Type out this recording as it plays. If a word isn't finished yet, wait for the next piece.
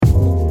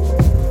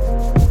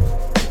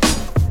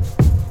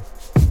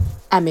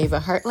I'm Ava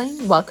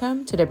Hartling.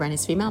 Welcome to the Brand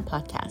is Female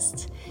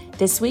podcast.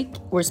 This week,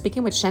 we're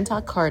speaking with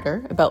Chantal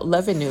Carter about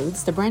Love and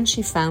Nudes, the brand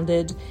she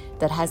founded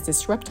that has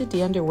disrupted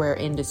the underwear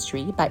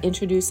industry by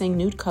introducing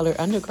nude color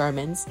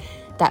undergarments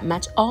that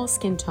match all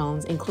skin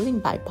tones,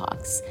 including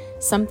BIPOCs,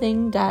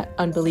 something that,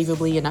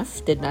 unbelievably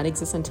enough, did not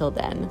exist until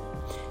then.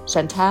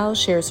 Chantal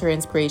shares her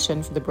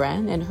inspiration for the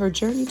brand and her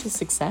journey to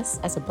success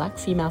as a Black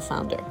female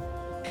founder.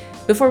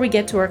 Before we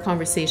get to our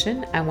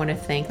conversation, I want to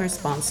thank our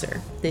sponsor.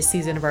 This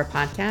season of our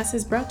podcast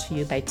is brought to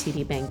you by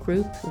TD Bank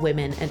Group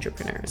Women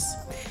Entrepreneurs.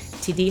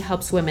 TD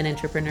helps women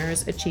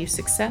entrepreneurs achieve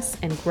success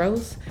and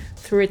growth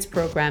through its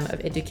program of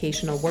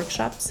educational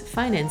workshops,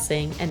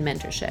 financing, and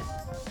mentorship.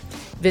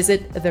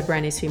 Visit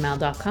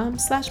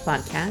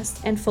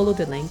thebrandisfemale.com/podcast and follow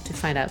the link to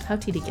find out how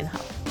TD can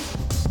help.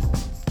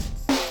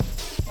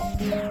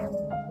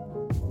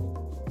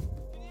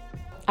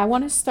 I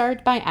want to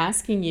start by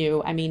asking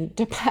you,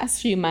 the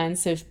past few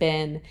months have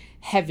been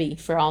heavy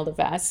for all of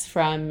us,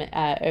 from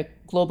a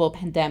global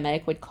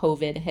pandemic with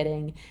COVID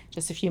hitting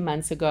just a few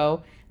months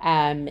ago,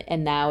 and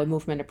now a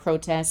movement of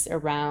protests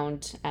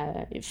around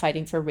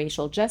fighting for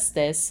racial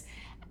justice.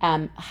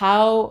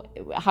 How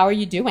are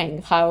you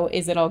doing? How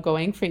is it all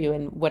going for you?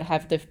 And what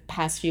have the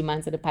past few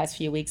months and the past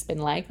few weeks been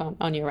like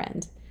on your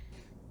end?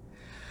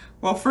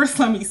 Well, first,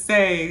 let me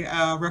say,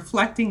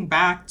 reflecting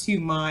back to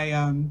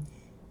my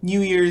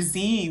New Year's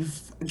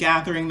Eve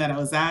gathering that I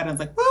was at, I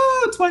was like,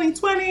 woo,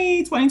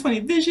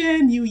 2020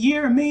 vision, new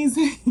year,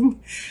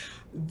 amazing.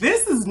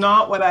 This is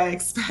not what I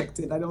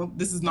expected.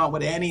 This is not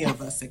what any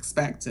of us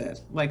expected.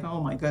 Like, oh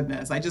my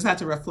goodness, I just had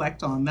to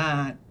reflect on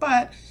that.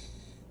 But,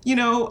 you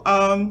know,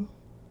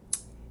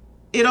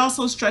 it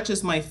also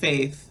stretches my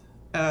faith,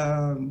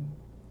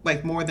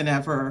 like more than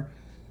ever.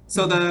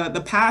 So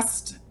the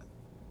past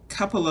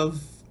couple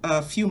of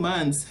few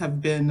months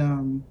have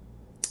been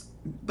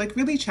like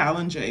really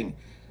challenging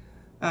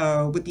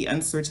with the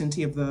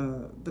uncertainty of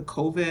the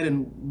COVID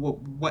and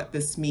what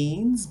this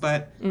means.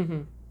 But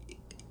when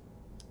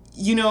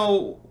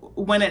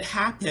it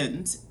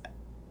happened,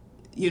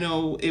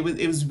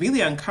 it was really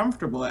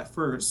uncomfortable at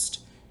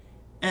first,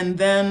 and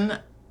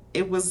then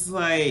it was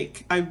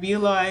like I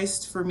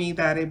realized for me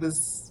that it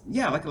was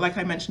like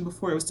I mentioned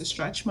before, it was to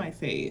stretch my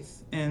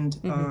faith and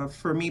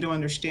for me to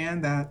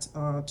understand that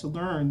to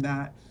learn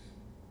that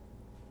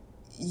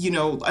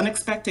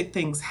unexpected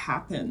things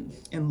happen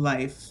in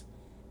life,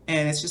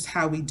 and it's just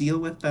how we deal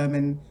with them,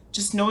 and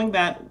just knowing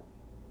that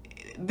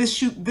this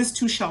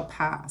too shall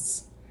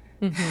pass.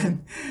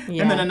 And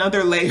then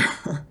another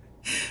layer,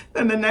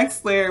 and the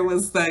next layer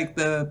was like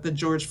the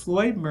George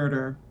Floyd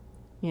murder.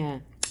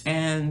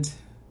 And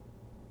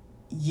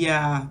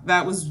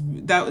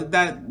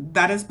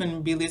that has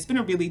been it's been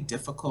a really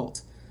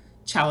difficult,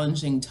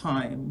 challenging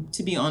time,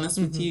 to be honest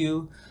with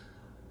you.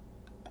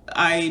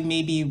 I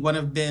maybe one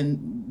of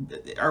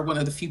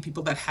the few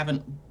people that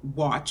haven't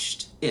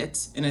watched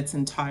it in its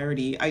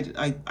entirety.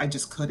 I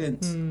just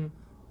couldn't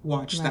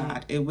watch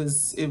that. It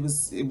was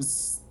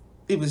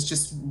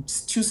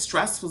just too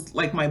stressful.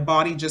 Like my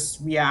body just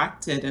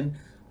reacted, and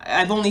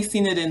I've only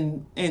seen it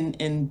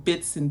in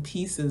bits and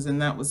pieces, and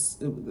that was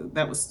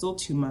still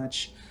too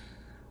much.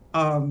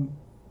 And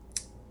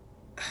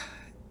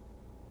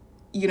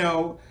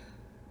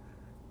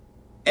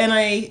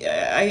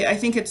I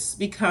think it's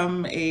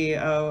become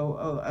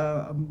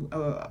a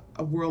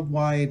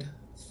worldwide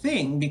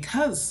thing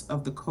because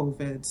of the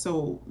COVID.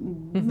 So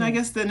I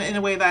guess then in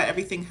a way that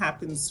everything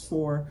happens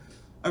for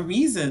a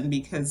reason,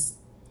 because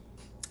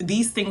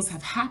these things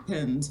have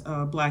happened.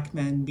 Black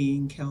men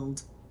being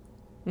killed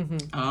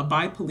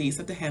by police,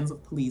 at the hands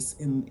of police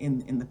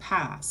in the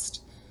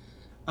past.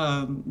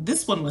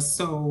 This one was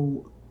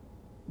so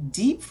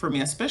deep for me,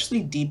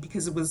 especially deep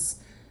because it was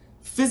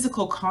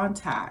physical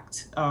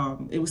contact.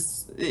 It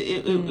was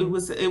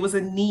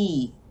a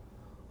knee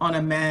on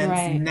a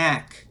man's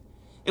neck.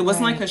 It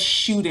wasn't like a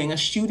shooting. A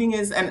shooting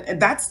is,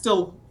 and that's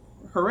still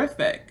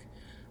horrific.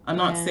 I'm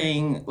not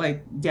saying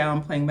like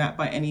downplaying that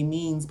by any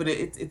means, but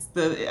I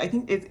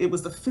think it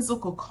was the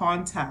physical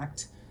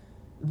contact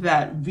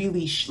that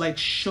really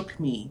shook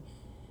me,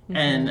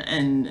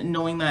 and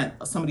knowing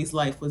that somebody's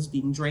life was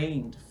being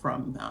drained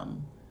from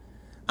them.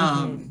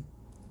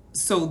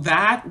 So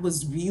that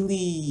was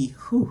really,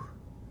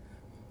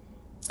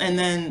 and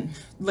then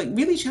like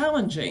really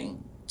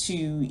challenging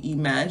to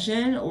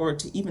imagine or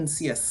to even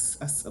see a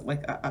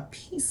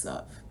piece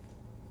of.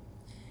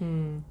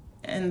 And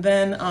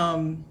then,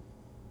 and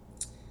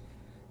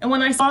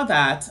when I saw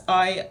that,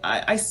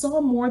 I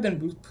saw more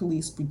than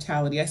police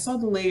brutality. I saw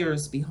the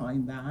layers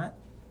behind that.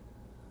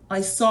 I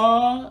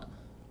saw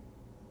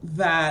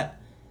that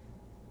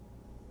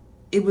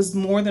it was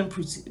more than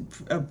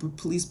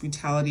police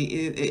brutality.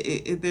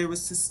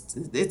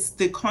 It's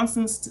the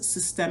constant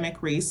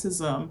systemic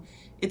racism.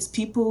 It's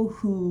people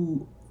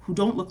who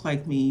don't look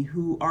like me,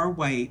 who are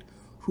white,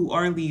 who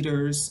are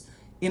leaders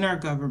in our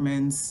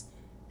governments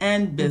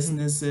and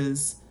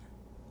businesses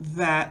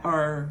that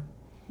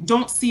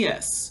don't see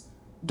us,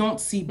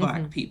 don't see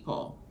Black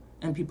people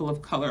and people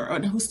of color,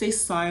 and who stay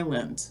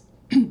silent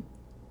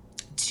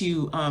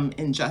to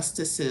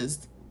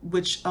injustices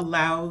which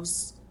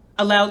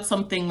allowed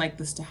something like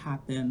this to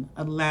happen,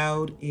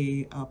 allowed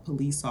a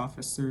police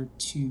officer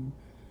to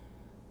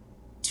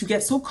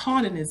get so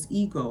caught in his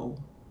ego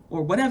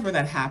or whatever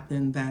that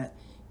happened that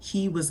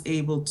he was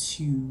able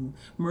to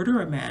murder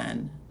a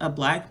man, a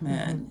black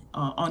man,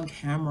 on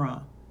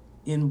camera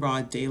in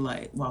broad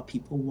daylight while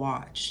people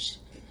watched.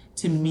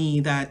 To me,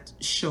 that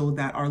showed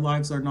that our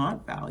lives are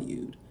not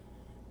valued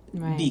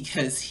Right.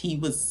 because he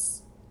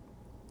was,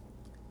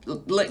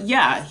 like,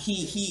 yeah,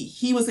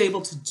 he was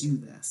able to do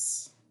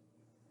this.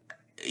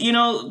 You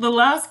know, the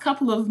last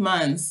couple of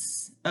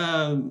months,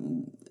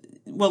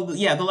 well,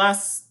 yeah, the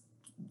last,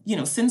 you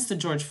know, since the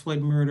George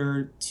Floyd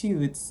murder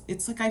too,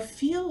 it's like I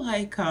feel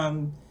like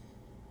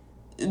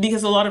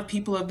because a lot of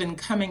people have been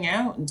coming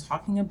out and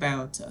talking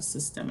about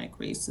systemic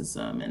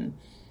racism, and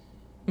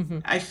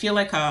I feel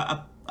like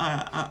a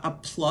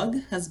plug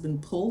has been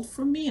pulled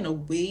from me, and a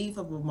wave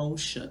of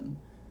emotion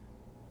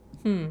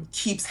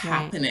keeps Right.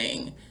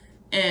 happening,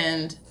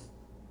 and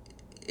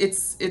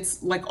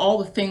it's like all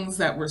the things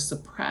that were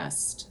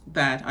suppressed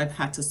that I've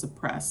had to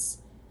suppress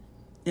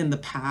in the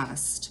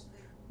past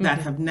that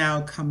have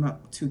now come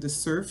up to the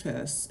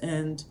surface,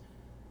 and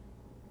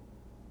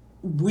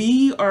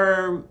we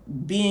are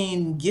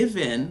being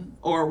given,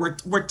 or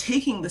we're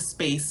taking the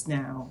space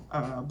now,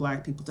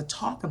 black people, to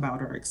talk about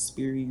our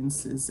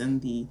experiences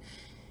and the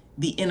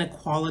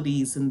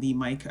inequalities and the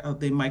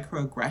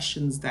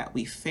microaggressions that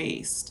we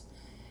faced,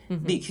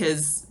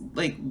 because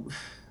like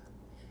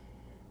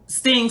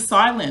staying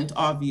silent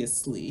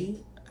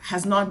obviously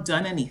has not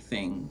done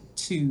anything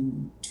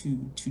to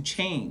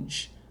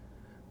change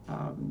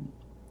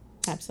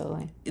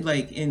Absolutely.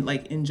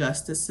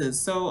 injustices.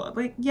 So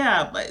like,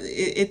 yeah, but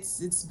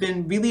it's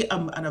been really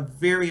a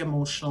very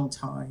emotional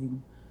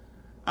time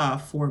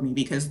for me,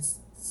 because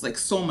it's like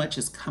so much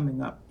is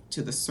coming up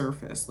to the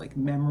surface, like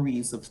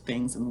memories of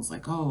things, and it was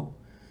like, oh,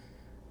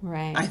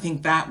 Right. I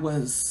think that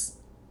was,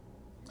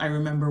 I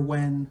remember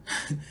when,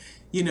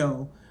 you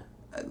know,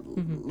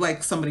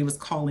 like somebody was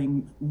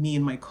calling me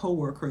and my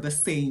coworker the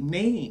same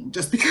name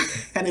just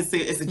because, and is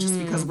it just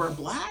because we're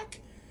black?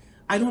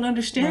 I don't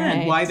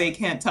understand why Right. they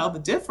can't tell the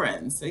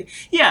difference.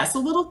 Yeah, so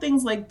little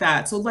things like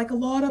that. So like a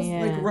lot of like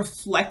Yeah.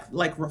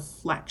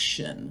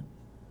 reflection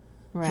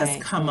has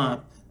Right. come Yeah.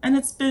 up, and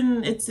it's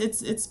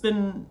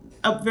been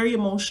a very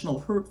emotional,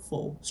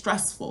 hurtful,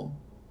 stressful.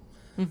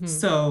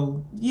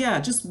 So yeah,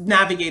 just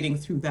navigating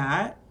through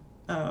that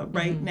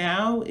right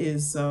now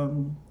is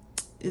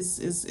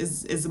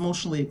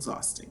emotionally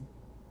exhausting.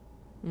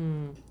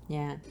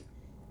 Yeah.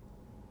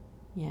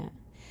 Yeah.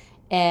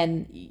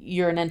 And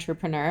you're an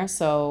entrepreneur,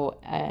 so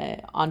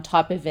on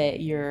top of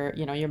it, you're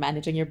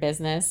managing your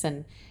business,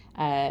 and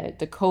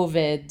the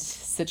COVID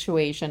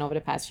situation over the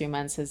past few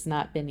months has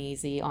not been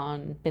easy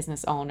on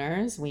business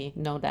owners. We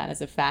know that as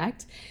a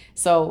fact.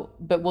 So,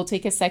 but we'll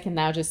take a second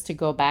now just to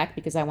go back,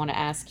 because I want to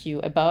ask you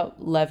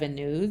about Love and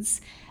Nudes.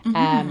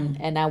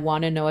 And I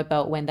want to know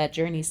about when that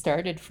journey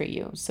started for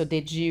you. So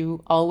did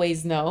you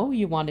always know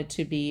you wanted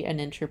to be an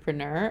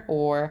entrepreneur,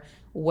 or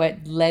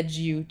what led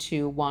you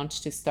to want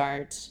to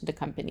start the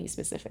company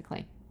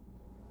specifically?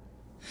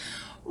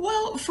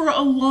 Well, for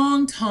a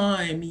long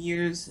time,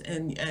 years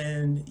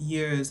and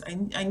years,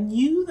 I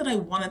knew that I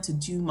wanted to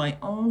do my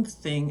own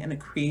thing in a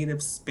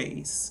creative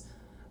space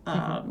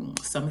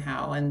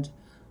somehow. And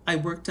I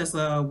worked as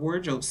a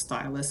wardrobe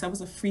stylist. I was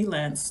a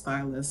freelance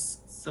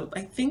stylist. So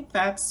I think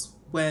that's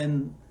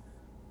when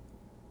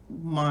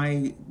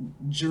my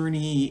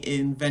journey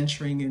in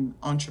venturing in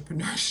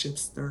entrepreneurship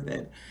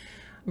started,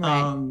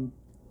 Right.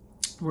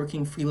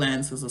 working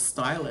freelance as a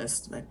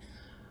stylist. But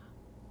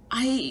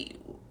I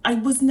I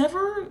was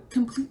never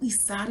completely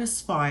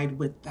satisfied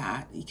with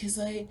that, because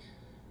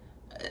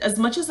as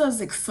much as I was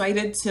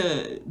excited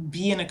to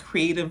be in a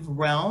creative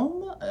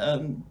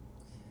realm,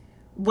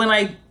 when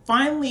I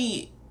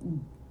finally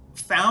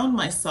found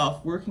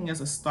myself working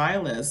as a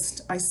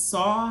stylist, I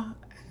saw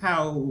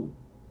how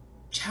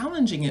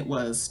challenging it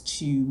was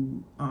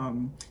to,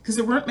 because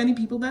there weren't many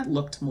people that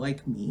looked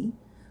like me,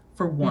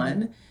 for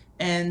one,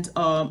 and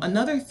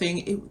another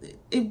thing,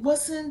 it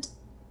wasn't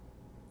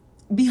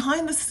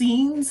behind the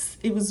scenes.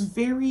 It was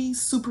very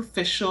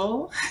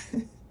superficial,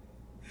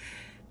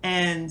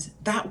 and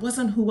that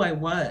wasn't who I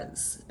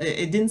was.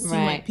 It didn't seem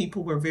like Right.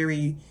 people were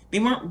they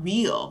weren't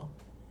real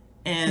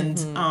and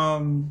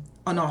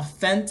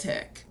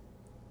unauthentic.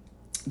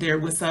 There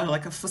was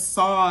like a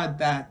facade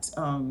that,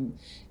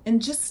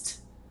 and just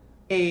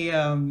a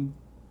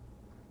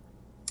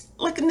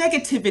like a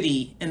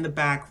negativity in the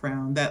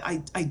background that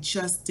I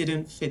just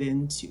didn't fit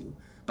into.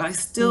 But I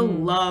still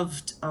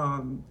loved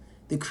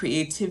the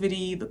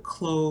creativity, the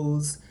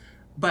clothes.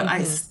 But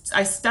I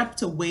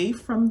stepped away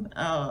from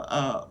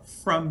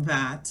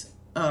that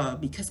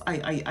because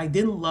I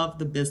didn't love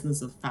the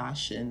business of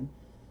fashion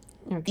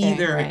Okay.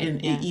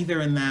 Right. Yeah.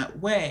 either in that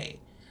way.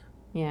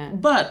 Yeah.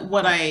 But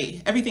Uh,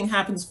 everything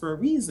happens for a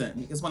reason,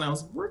 because when I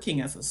was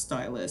working as a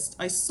stylist,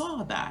 I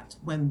saw that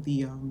when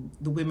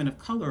the women of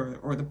color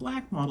or the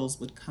black models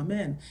would come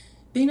in,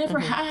 they never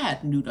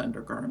had nude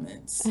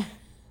undergarments.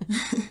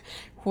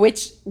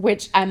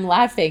 Which I'm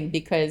laughing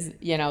because,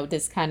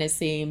 this kind of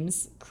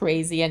seems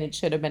crazy and it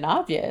should have been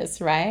obvious,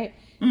 right?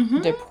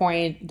 Hmm. The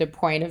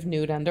point of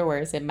nude underwear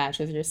is it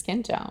matches your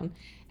skin tone.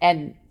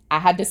 And I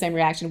had the same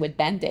reaction with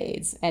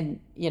band-aids. And,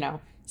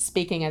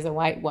 speaking as a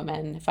white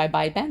woman, if I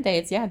buy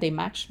band-aids, yeah, they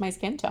match my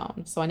skin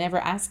tone. So I never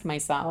ask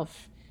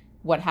myself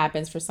what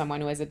happens for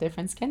someone who has a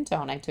different skin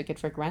tone. I took it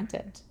for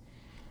granted.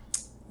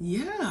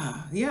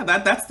 Yeah, yeah,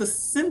 that's the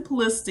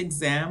simplest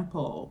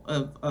example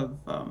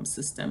of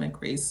systemic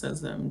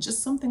racism.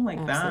 Just something like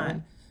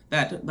Absolutely.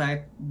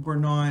 that were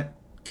not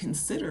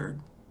considered.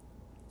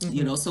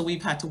 Hmm. So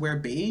we've had to wear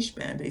beige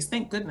band-aids.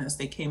 Thank goodness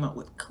they came out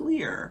with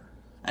clear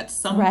at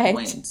some Right.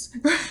 point.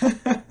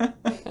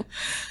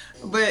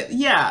 But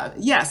yeah,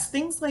 yes,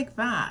 things like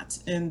that.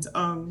 And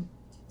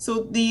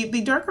so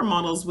the darker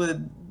models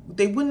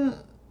they wouldn't,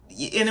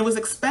 and it was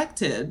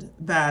expected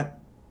that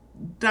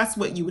that's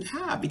what you would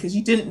have because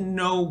you didn't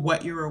know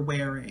what you were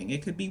wearing.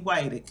 It could be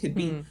white, it could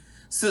be Mm.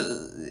 so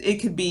it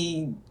could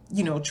be,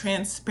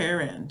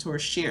 transparent or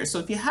sheer. So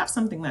if you have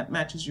something that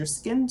matches your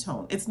skin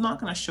tone, it's not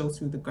going to show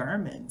through the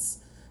garments.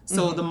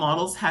 So Hmm. the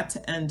models had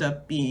to end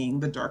up being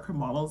the darker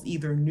models,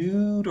 either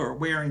nude or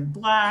wearing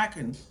black,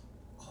 and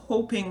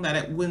hoping that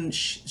it wouldn't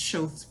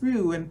show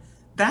through. And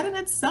that in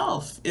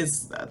itself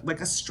is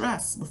like a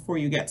stress before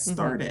you get Hmm.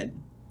 started.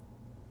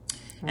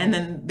 And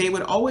Right. then they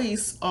would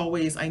always,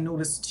 I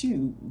noticed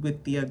too,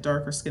 with the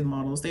darker skin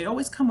models, they'd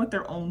always come with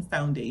their own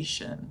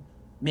foundation,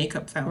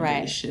 makeup Right.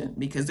 foundation,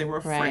 because they were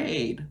Right.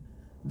 afraid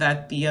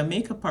that the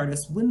makeup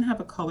artist wouldn't have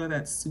a color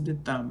that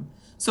suited them.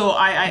 So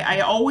I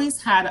Hmm.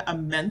 always had a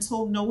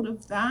mental note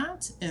of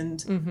that.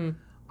 And Hmm.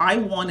 I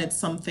wanted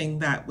something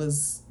that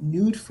was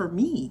nude for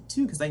me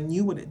too, because I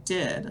knew what it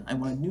did. I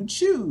wanted nude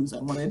shoes. I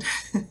wanted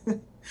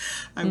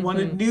I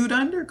wanted Hmm. nude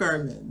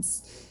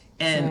undergarments.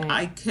 And Right.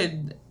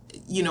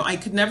 I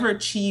could never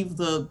achieve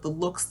the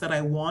looks that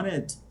I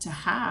wanted to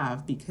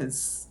have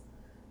because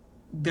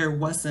there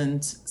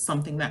wasn't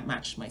something that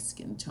matched my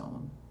skin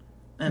tone.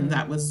 And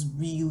that Mm. was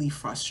really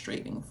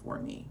frustrating for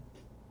me.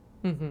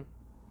 Hmm.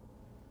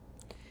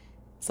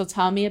 So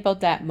tell me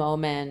about that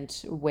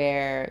moment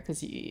where,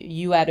 because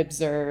you had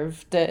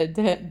observed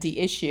the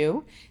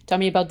issue. Tell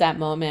me about that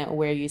moment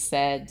where you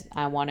said,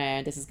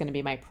 this is going to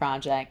be my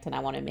project and I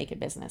want to make a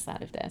business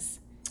out of this.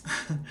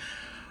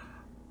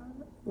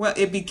 Well,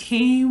 it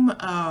became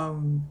a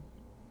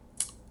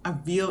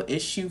real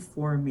issue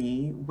for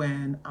me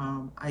when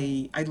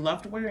I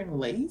loved wearing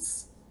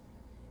lace,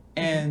 Hmm.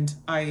 and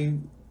I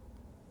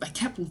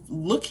kept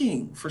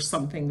looking for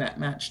something that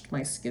matched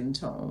my skin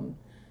tone,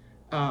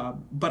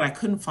 but I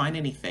couldn't find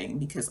anything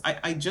because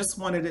I just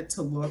wanted it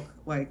to look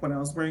like when I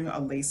was wearing a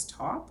lace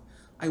top.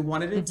 I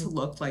wanted it to Hmm.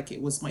 look like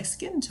it was my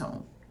skin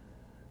tone,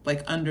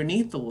 like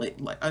underneath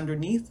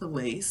underneath the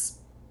lace,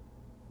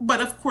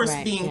 but of course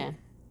Right. being Yeah.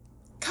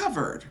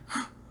 covered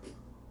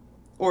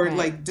or Right.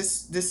 like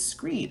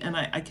discreet. And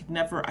I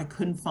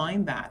couldn't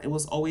find that. It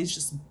was always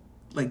just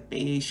like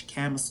beige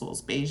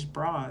camisoles, beige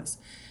bras.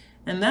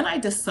 And then I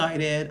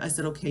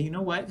said, okay, you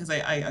know what? Because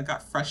I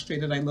got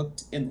frustrated. I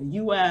looked in the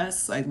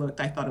US, I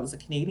thought it was a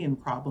Canadian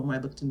problem. I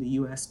looked in the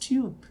US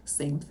too,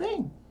 same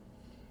thing.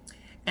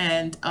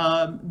 And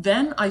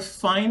then I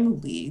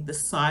finally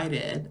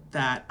decided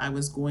that I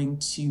was going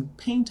to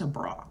paint a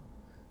bra.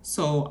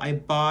 So I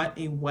bought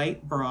a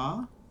white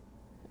bra,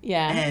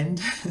 Yeah.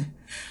 and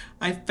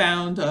I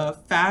found a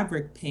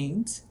fabric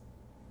paint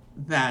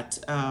that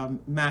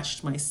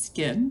matched my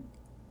skin.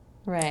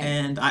 Right.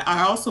 And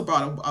I also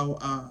bought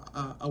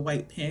a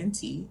white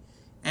panty,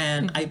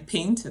 and I Hmm.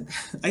 painted,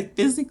 I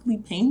physically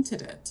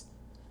painted it.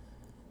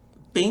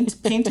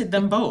 Painted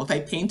them both. I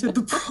painted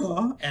the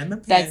bra and the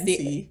That's the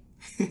panty.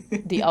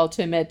 the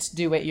ultimate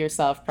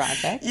do-it-yourself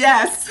project.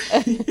 Yes.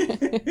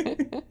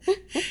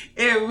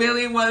 It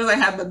really was. I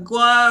had the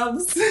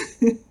gloves.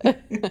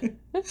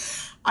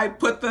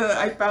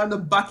 I found a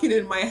bucket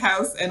in my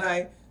house, and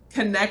I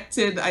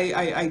connected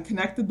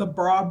the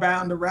bra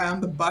band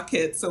around the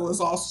bucket so it was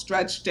all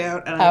stretched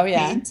out, and Oh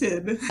yeah.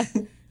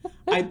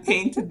 I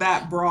painted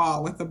that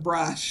bra with a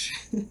brush,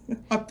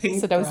 a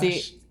So that was the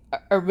paintbrush.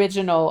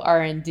 original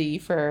R&D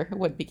for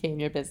what became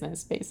your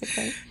business,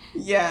 basically.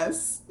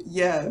 Yes,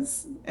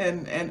 yes.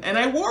 And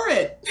I wore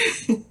it.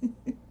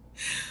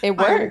 It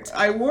worked.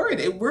 I wore it.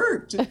 It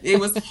worked. It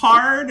was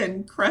hard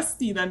and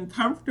crusty and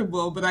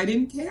uncomfortable, but I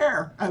didn't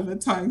care at the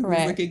time. It was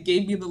like Right. it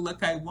gave me the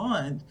look I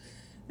want.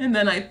 And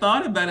then I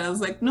thought about it. I was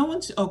like, no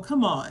one should, oh,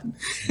 come on.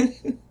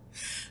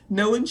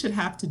 No one should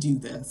have to do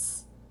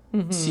this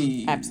Hmm.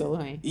 to,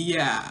 Absolutely.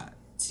 yeah,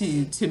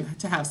 to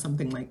have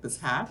something like this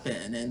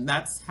happen. And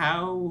that's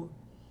how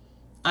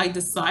I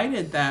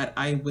decided that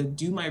I would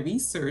do my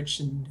research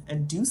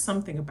and do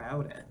something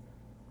about it.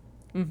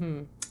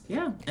 Hmm.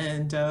 Yeah.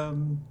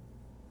 And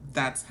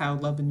that's how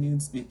Love and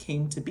Nudes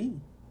came to be.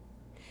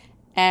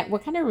 And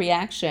what kind of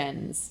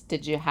reactions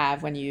did you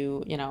have when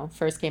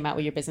first came out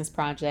with your business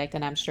project?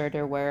 And I'm sure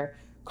there were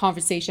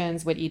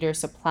conversations with either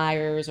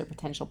suppliers or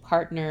potential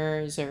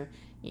partners or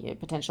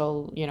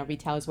potential,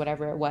 retailers,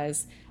 whatever it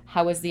was.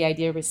 How was the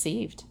idea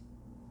received?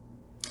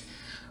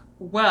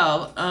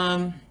 Well,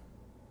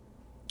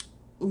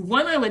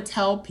 when I would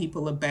tell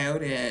people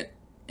about it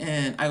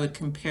and I would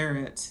compare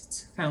it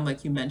to, kind of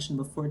like you mentioned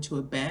before, to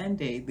a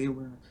band-aid, they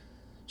were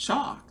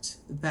shocked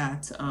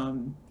that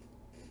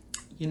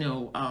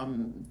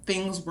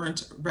things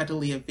weren't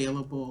readily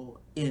available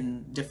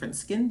in different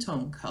skin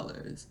tone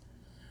colors.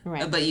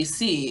 Right. But you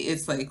see,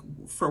 it's like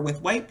for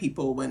with white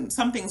people, when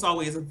something's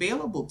always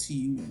available to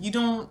you, you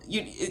don't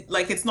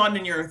like it's not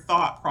in your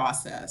thought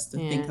process to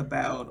think Yeah.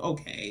 about,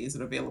 okay, is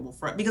it available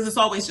for, because it's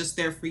always just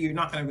there for you. You're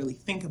not going to really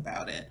think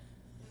about it.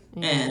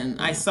 Yeah. And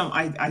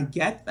Yeah. I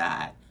get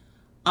that.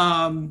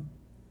 Um,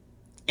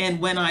 and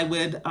when I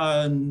would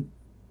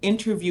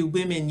interview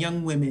women,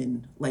 young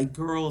women, like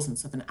girls and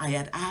stuff, and I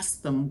had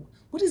asked them,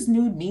 what does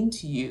nude mean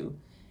to you?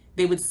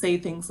 They would say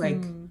things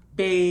like Mm.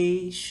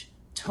 beige,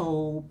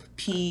 taupe,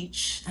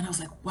 peach. And I was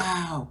like,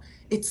 wow,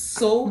 it's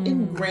so Mm.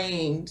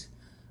 ingrained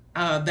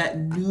that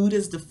nude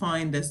is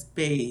defined as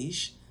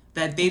beige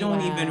that they don't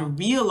Wow. even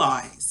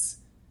realize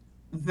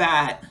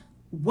that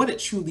what it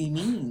truly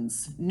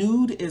means.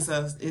 Nude is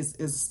a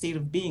state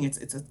of being.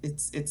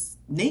 It's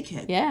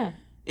naked. Yeah.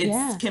 It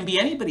Yeah. can be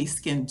anybody's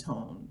skin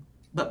tone,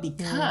 but Yeah.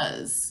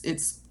 because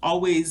it's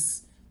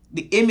always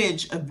the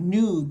image of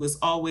nude was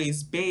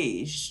always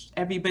beige,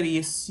 everybody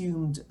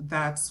assumed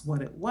that's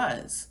what it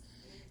was.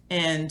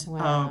 And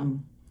Wow.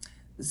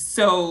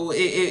 so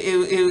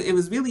it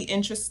was really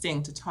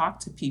interesting to talk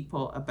to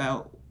people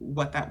about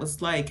what that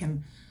was like.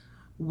 And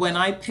when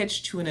I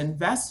pitched to an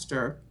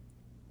investor,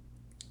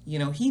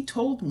 he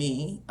told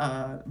me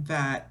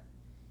that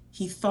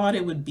he thought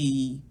it would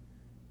be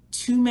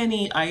too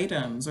many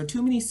items or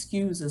too many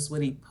SKUs, is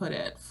what he put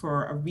it,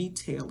 for a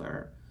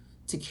retailer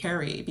to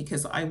carry,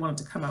 because I wanted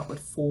to come out with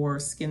 4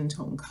 skin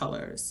tone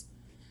colors.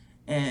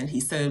 And he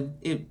said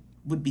it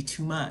would be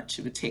too much.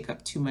 It would take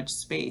up too much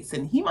space.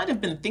 And he might have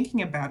been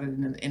thinking about it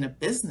in a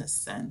business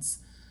sense.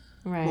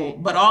 Well,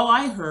 Right. but all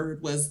I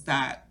heard was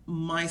that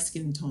my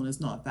skin tone is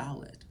not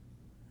valid.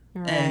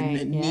 And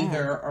Right. Yeah.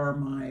 neither are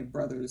my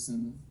brothers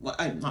and, well,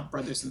 not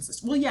brothers and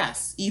sisters. Well,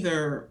 yes,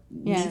 either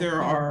Yeah. neither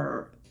Yeah.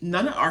 are,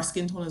 none of our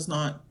skin tone is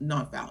not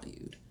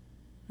valued.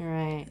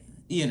 Right.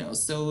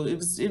 So it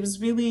was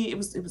really,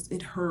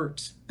 it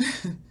hurt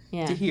to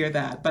Yeah. hear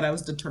that, but I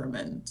was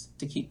determined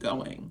to keep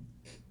going.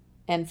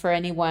 And for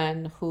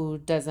anyone who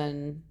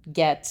doesn't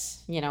get,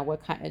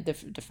 what kind of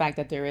the fact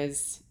that there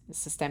is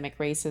systemic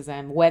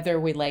racism, whether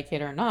we like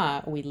it or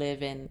not, we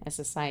live in a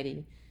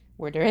society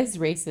where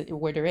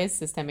where there is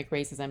systemic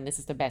racism. This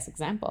is the best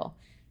example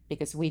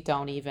because we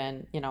don't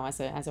even,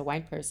 as a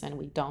white person,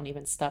 we don't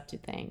even stop to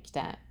think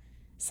that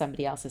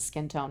somebody else's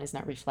skin tone is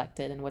not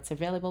reflected in what's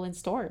available in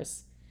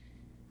stores,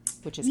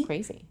 which is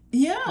crazy.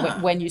 Yeah.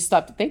 When you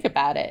stop to think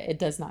about it, it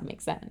does not make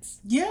sense.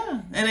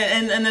 Yeah.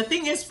 And the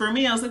thing is, for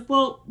me, I was like,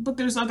 well, but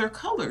there's other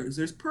colors.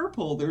 There's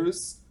purple,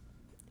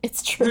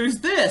 It's true. there's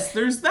this,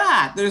 there's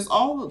that, there's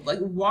all, like,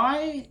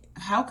 why,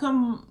 how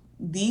come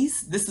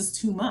this is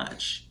too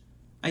much?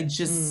 I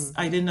just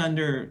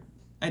Mm.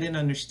 I didn't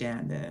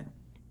understand it.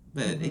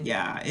 But Hmm.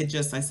 yeah, I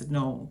said,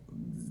 no,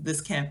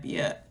 this can't be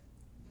it.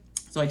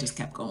 So I just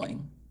kept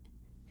going.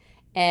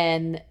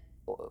 And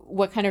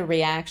what kind of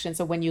reaction?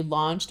 So when you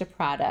launched a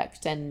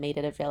product and made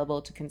it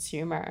available to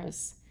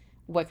consumers,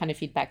 what kind of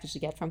feedback did you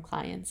get from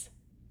clients?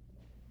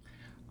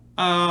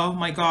 Oh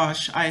my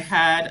gosh, I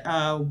had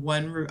a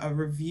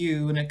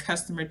review and a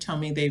customer tell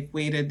me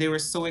they were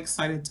so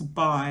excited to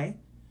buy.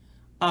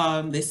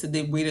 They said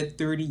they waited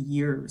 30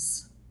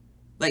 years,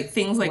 like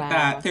things like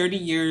that, Wow. 30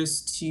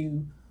 years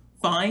to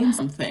find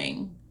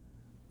something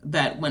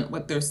that went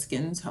with their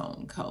skin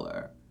tone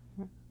color.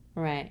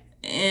 Right.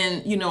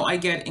 And I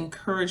get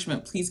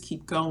encouragement, please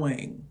keep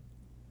going.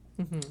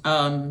 Hmm.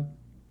 Um,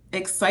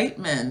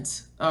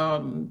 Excitement. I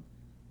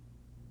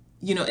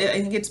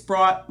think it's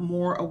brought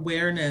more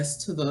awareness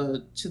to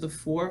the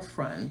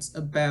forefront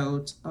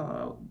about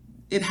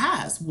it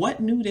has what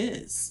nude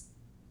is,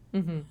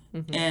 Hmm.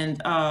 Hmm.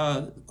 and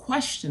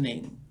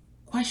questioning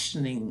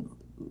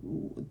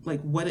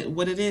like what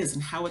it is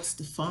and how it's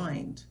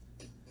defined.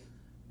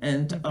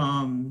 And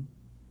Hmm.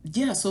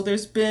 yeah, so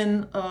there's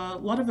been a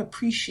lot of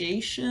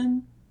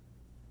appreciation,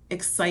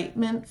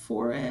 excitement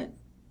for it.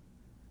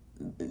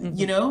 Hmm.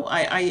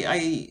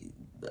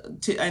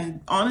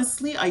 And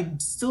honestly, I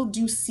still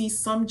do see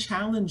some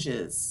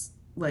challenges.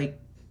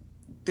 Like,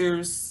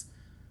 there's,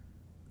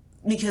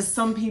 because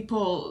some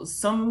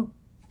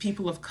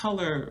people of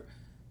color,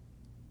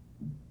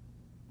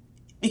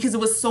 because it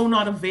was so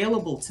not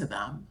available to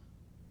them Hmm.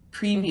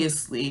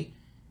 previously,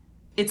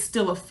 it's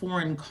still a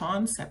foreign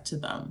concept to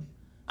them.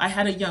 I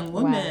had a young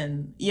Wow.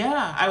 woman,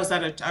 yeah, I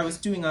was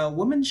doing a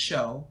women's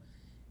show,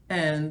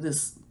 and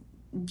this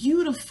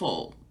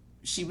beautiful,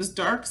 she was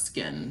dark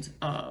skinned,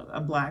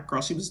 a black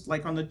girl. She was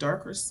like on the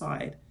darker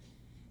side.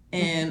 Hmm.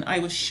 And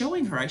I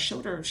showed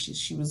her,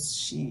 she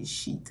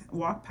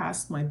walked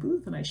past my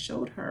booth and I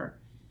showed her.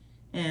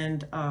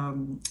 And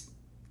I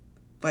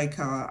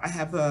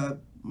have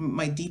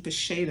my deepest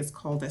shade is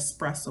called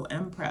Espresso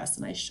Empress.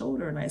 And I showed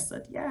her and I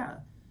said, yeah,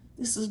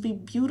 this would be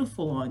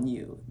beautiful on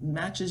you,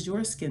 matches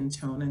your skin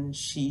tone. And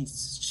she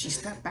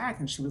stepped back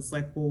and she was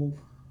like, well,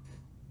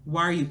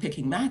 why are you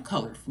picking that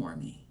color for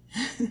me?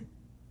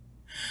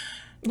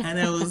 And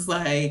it was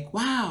like,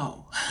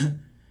 wow.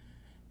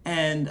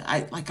 And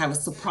I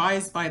was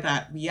surprised by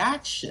that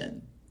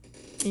reaction.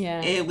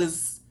 Yeah. It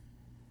was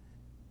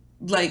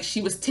like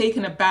she was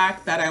taken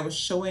aback that I was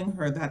showing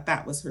her that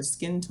that was her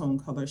skin tone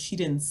color. She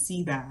didn't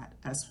see that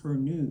as her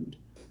nude.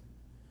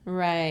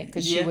 Right,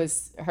 because she Yeah.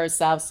 was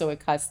herself so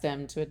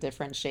accustomed to a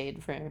different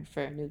shade for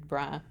a nude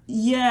bra.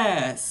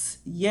 Yes,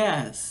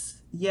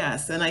 yes,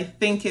 yes. And I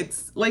think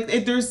it's like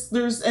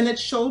there's and it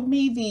showed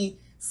me the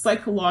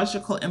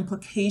psychological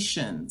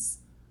implications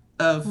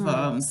of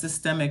Hmm.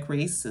 systemic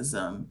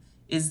racism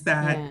is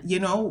that,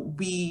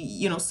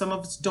 Yeah. some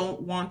of us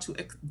don't want to,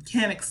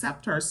 can't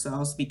accept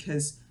ourselves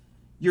because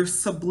you're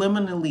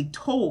subliminally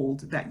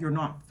told that you're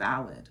not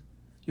valid,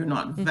 you're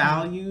not Mm-hmm.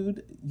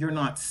 valued, you're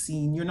not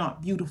seen, you're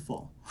not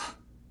beautiful.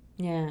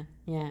 Yeah.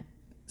 Yeah.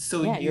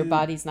 So Yeah. Your you,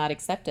 body's not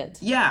accepted.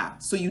 yeah,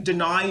 so you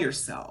deny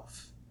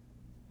yourself.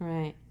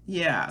 Right.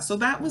 Yeah, so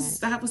that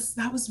was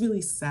Right.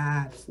 really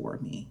sad for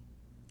me.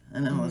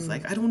 And I was Mm.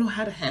 like, I don't know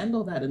how to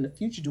handle that in the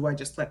future. Do I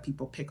just let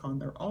people pick on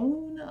their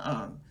own?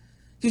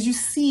 Because you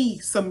see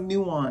some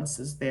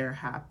nuances there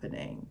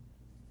happening,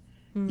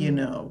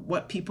 Mm.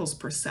 what people's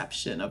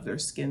perception of their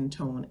skin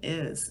tone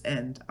is,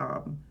 and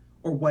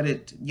or what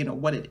it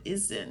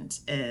isn't.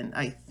 And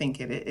I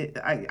think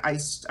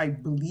I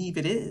believe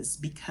it is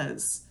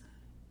because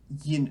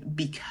the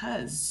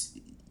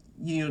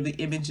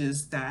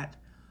images that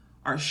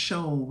are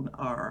shown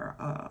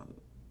are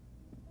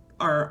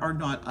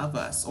not of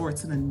us, or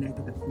it's in a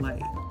negative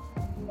light.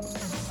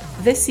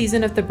 This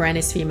season of The Brand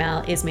is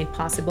Female is made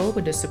possible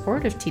with the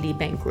support of TD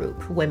Bank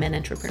Group, Women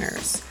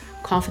Entrepreneurs.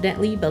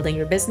 Confidently building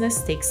your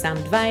business takes sound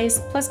advice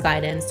plus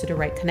guidance to the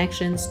right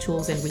connections,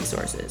 tools, and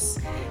resources.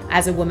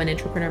 As a woman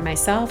entrepreneur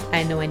myself,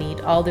 I know I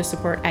need all the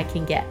support I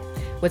can get.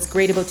 What's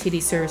great about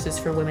TD Services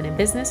for Women in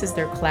Business is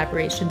their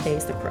collaboration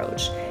based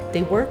approach.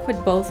 They work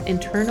with both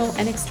internal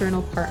and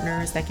external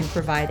partners that can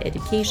provide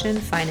education,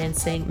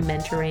 financing,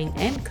 mentoring,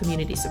 and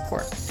community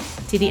support.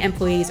 TD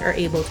employees are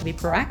able to be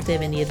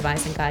proactive in the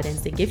advice and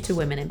guidance they give to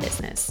women in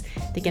business.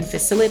 They can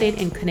facilitate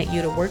and connect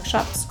you to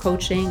workshops,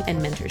 coaching, and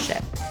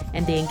mentorship.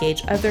 And they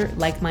engage other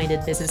like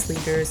minded business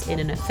leaders in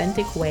an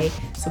authentic way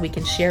so we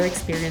can share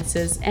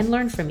experiences and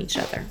learn from each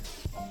other.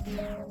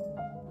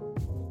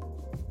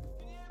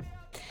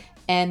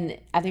 And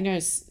I think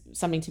there's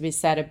something to be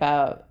said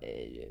about,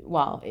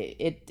 well,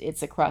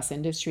 it's across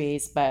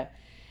industries, but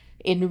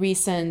in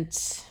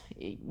recent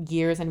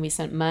years and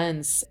recent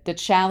months, the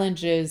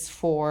challenges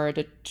for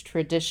the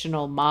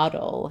traditional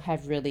model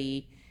have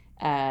really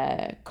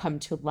come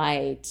to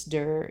light.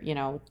 They're,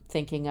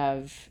 thinking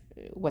of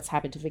what's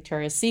happened to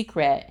Victoria's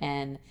Secret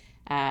and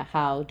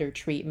how their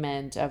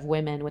treatment of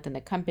women within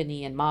the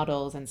company and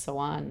models and so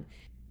on.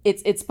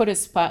 It's put a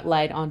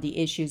spotlight on the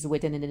issues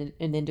within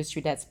an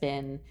industry that's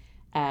been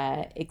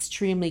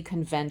extremely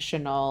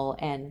conventional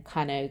and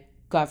kind of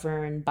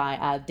governed by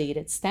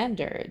outdated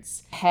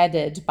standards,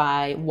 headed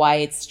by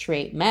white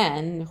straight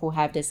men who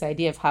have this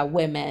idea of how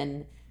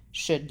women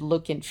should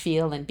look and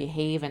feel and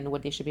behave and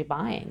what they should be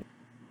buying.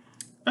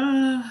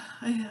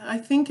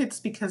 I think it's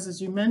because,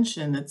 as you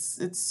mentioned,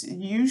 it's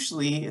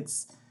usually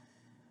it's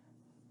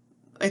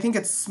I think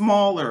it's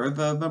smaller,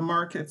 the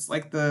markets,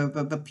 like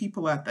the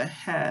people at the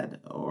head,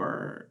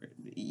 or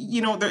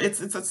there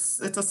it's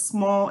a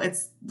small,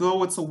 it's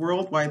though it's a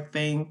worldwide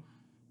thing.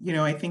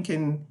 I think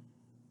in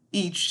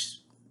each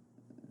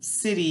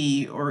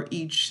city or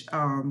each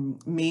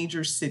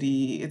major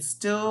city, it's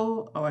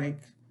still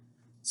like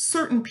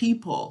certain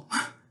people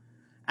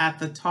at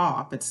the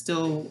top. It's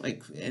still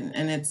like,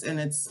 and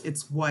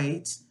it's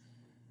white,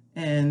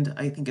 and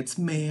I think it's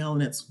male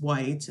and it's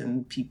white,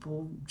 and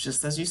people,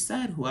 just as you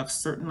said, who have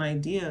certain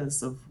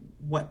ideas of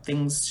what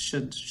things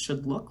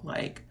should look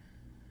like.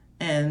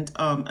 And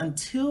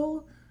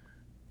until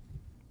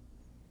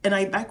and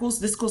I that goes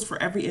this goes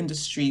for every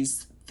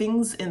industries,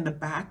 things in the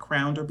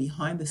background or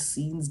behind the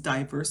scenes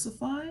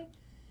diversify,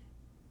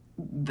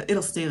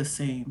 it'll stay the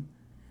same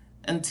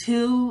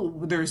until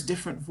there's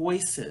different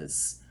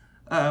voices,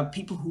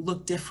 people who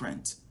look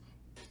different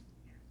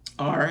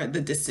are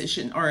the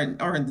decision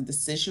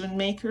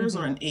makers,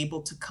 Mm-hmm. or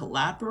able to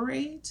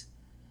collaborate,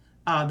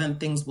 then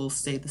things will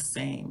stay the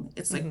same.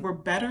 It's like Mm-hmm. we're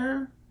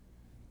better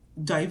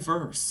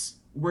diverse,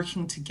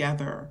 working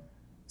together,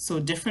 so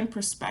different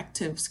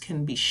perspectives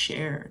can be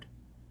shared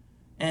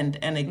and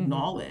Mm-hmm.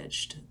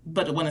 acknowledged.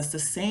 But when it's the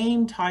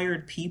same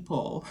tired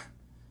people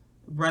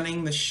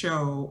running the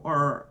show,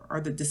 or are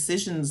the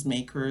decisions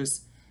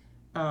makers,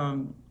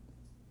 Mm-hmm.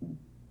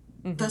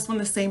 that's when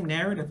the same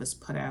narrative is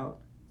put out.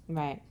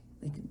 Right.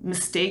 Like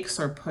mistakes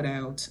are put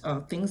out,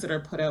 things that are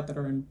put out that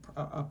are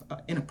Yeah.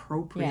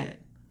 inappropriate.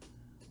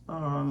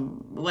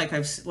 Like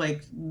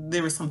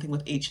there was something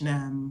with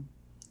H&M,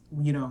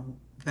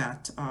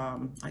 that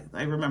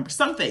I remember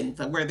something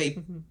that where they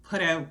Mm-hmm.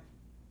 put out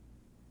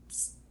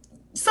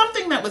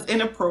something that was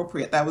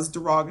inappropriate, that was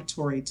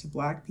derogatory to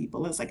Black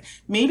people. It's like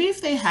maybe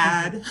if they Mm-hmm.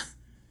 had,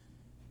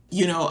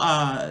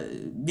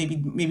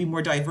 maybe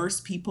more diverse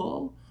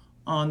people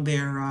on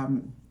their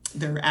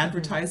Mm-hmm.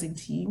 advertising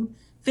team,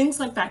 things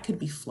like that could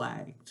be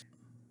flagged.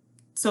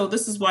 So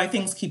this is why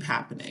things keep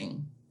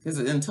happening, because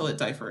until it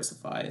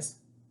diversifies.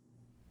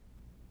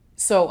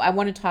 So I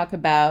want to talk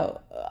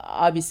about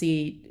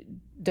obviously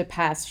the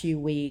past few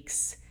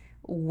weeks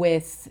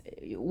with,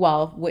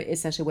 well,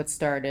 essentially what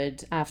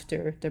started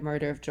after the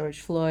murder of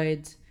George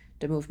Floyd,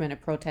 the movement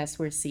of protests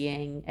we're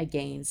seeing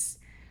against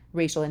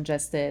racial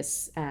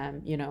injustice,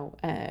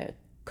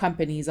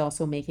 companies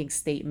also making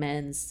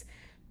statements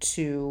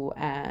to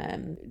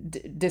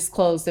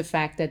disclose the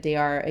fact that they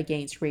are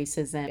against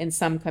racism. In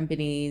some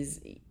companies,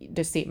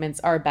 the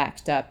statements are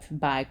backed up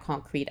by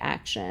concrete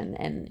action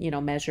and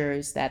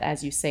measures that,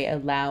 as you say,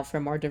 allow for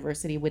more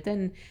diversity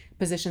within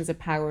positions of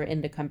power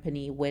in the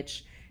company,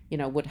 which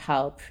would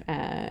help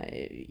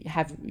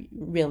have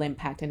real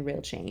impact and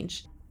real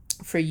change.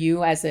 For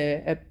you as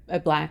a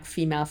Black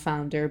female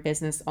founder,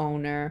 business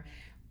owner,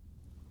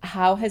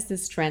 how has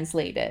this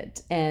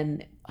translated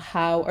and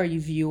how are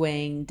you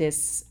viewing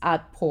this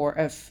outpour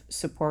of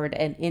support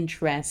and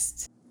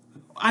interest?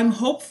 I'm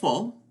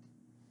hopeful.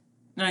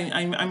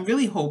 I'm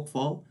really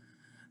hopeful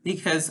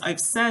because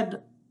I've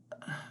said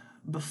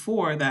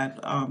before that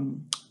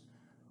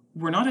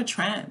we're not a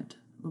trend.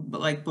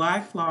 But like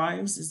Black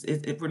lives,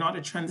 we're not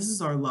a trend. This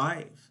is our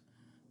life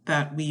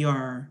that we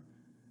are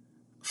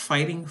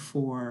fighting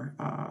for.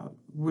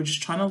 We're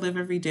just trying to live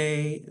every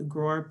day,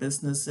 grow our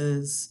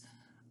businesses,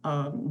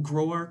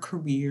 grow our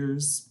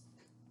careers.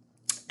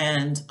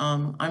 And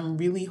I'm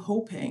really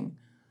hoping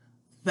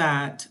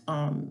that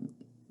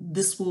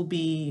this will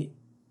be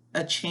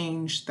a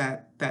change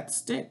that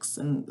sticks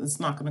and it's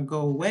not going to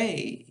go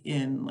away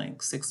in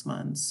like 6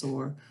 months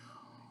or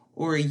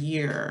a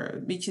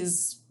year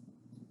because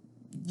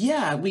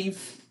yeah,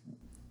 we've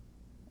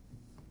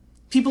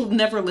people have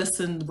never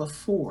listened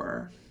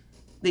before.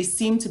 They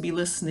seem to be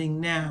listening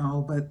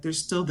now, but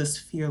there's still this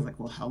fear like,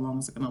 well, how long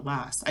is it going to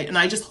last? And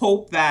I just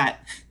hope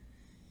that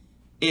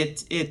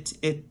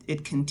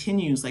it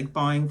continues. Like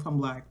buying from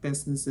Black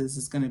businesses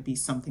is going to be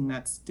something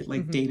that's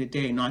like Mm-hmm. day to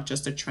day, not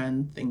just a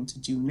trend thing to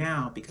do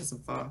now because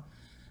of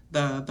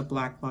the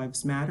Black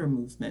Lives Matter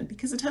movement.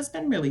 Because it has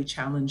been really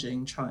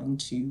challenging trying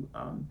to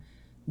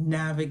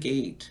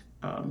navigate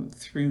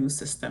through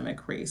systemic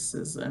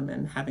racism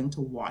and having to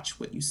watch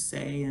what you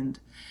say and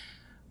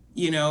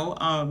you know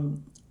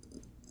um,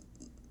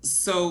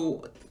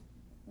 so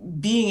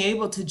being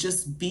able to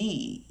just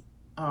be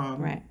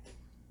Right.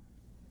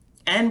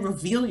 and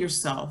reveal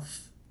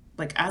yourself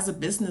like as a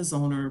business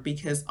owner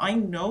because I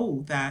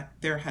know that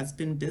there has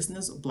been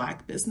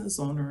Black business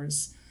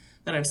owners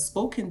that I've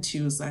spoken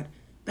to that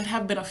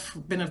have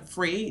been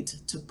afraid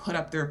to put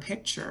up their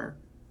picture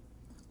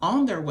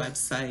on their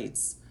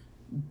websites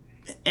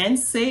and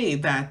say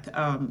that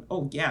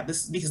oh yeah,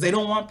 this because they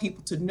don't want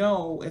people to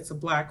know it's a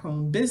Black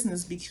owned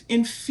business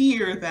in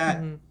fear that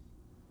Mm-hmm.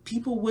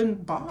 people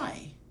wouldn't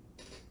buy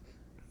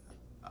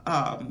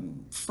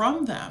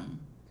from them.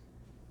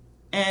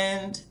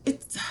 And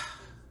it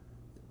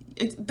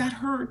that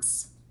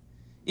hurts.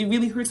 It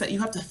really hurts that you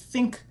have to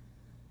think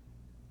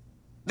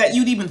that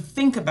you'd even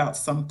think about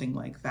something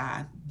like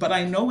that. But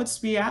I know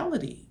it's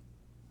reality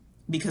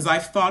because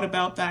I've thought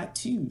about that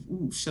too.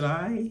 Ooh, should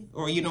I?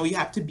 Or, you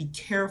have to be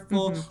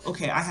careful. Mm-hmm.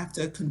 Okay, I have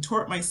to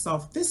contort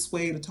myself this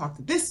way to talk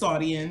to this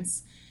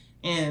audience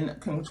and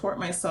contort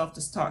myself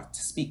to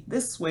speak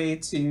this way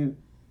to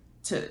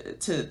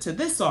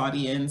this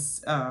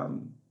audience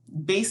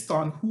based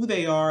on who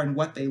they are and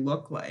what they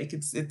look like.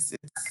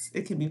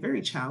 It can be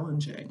very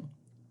challenging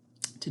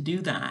to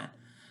do that.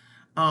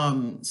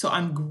 So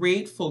I'm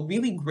grateful,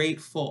 really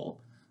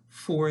grateful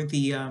for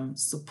the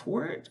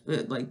support.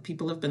 Like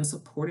people have been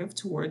supportive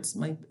towards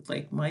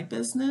my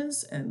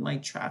business, and my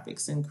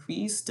traffic's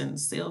increased and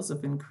sales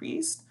have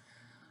increased.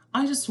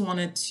 I just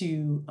wanted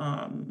to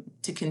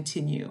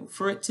continue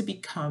for it to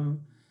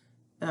become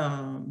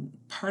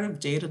part of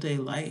day to day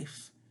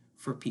life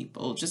for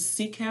people. Just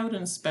seek out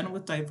and spend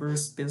with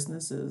diverse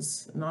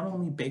businesses, not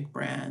only big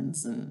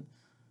brands and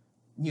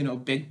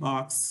big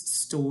box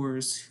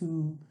stores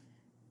who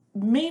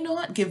may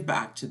not give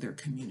back to their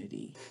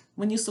community.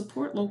 When you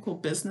support local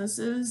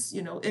businesses,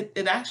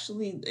 it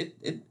actually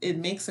it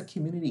makes a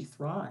community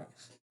thrive.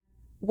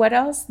 What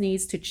else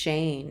needs to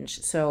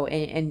change? So,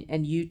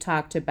 and you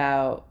talked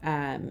about,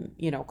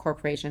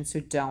 corporations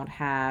who don't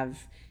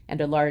have, and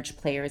the large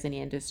players in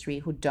the industry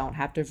who don't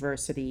have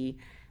diversity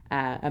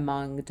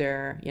among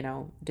their,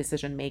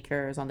 decision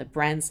makers on the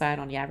brand side,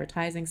 on the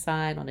advertising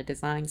side, on the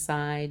design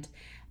side.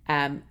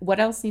 What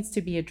else needs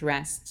to be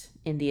addressed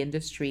in the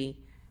industry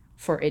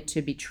for it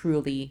to be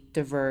truly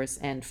diverse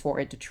and for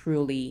it to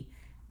truly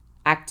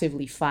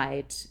actively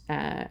fight,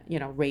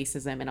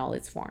 racism in all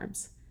its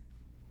forms?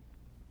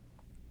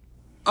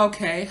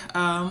 Okay,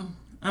 I'm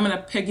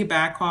gonna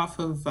piggyback off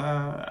of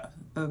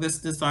this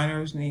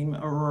designer's name,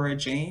 Aurora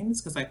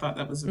James, because I thought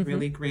that was a Mm-hmm.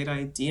 really great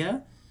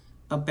idea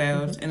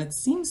about, Mm-hmm. and it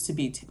seems to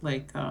be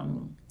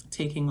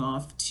taking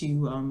off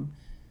to,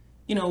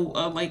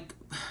 like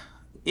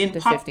in The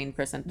pop,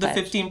 15% the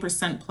pledge.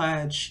 15%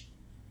 pledge.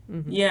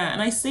 Yeah,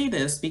 and I say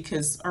this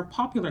because our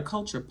popular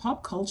culture,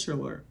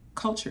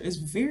 culture is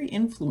very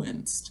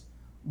influenced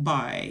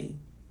by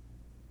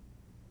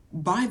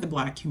the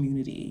Black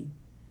community,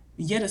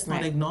 yet it's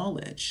not Right.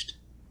 acknowledged.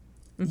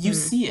 You Mm-hmm.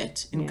 see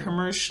it in Yeah.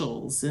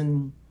 commercials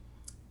and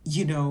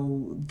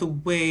the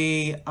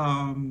way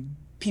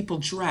people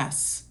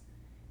dress.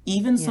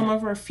 Even some Yeah.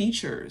 of our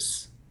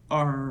features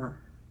are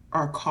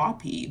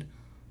copied,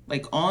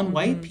 like on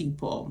white Mm-hmm.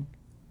 people.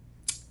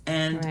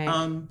 And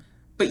Right.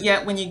 but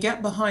yet when you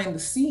get behind the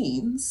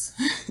scenes,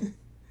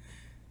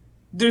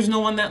 there's no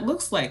one that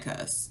looks like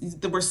us.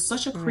 We're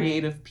such a Right.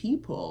 creative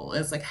people.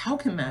 It's like, how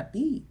can that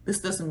be? This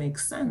doesn't make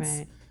sense.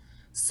 Right.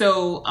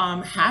 So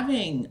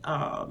having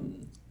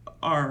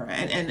our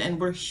and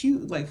we're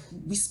huge. Like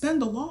we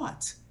spend a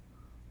lot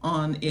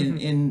on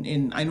Mm-hmm.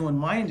 in I know in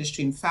my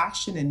industry in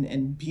fashion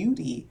and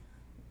beauty.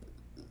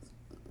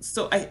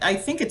 So I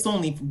think it's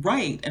only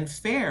right and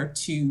fair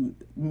to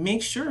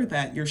make sure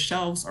that your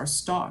shelves are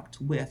stocked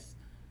with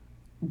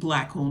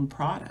Black owned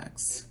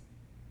products.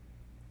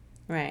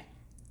 Right.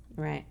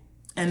 Right.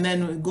 And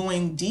then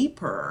going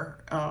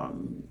deeper,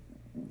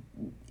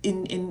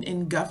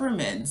 in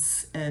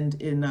governments and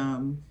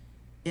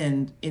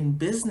in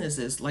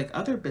businesses like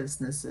other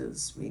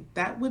businesses, right,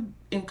 that would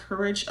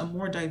encourage a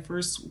more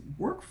diverse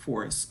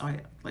workforce.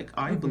 I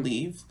Mm-hmm.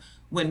 believe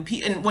when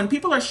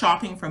people are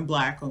shopping from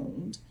Black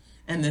owned,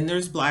 and then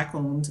there's Black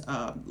owned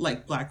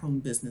Black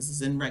owned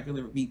businesses in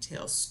regular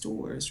retail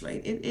stores,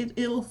 right?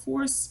 It'll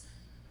force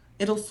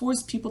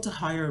people to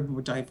hire a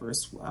more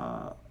diverse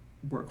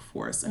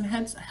workforce, and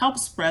hence help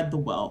spread the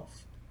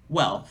wealth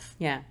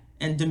Yeah.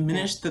 and Yeah.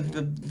 diminish Yeah.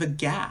 the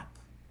gap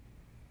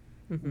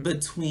Mm-hmm.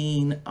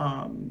 between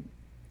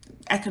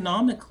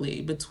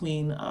economically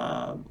between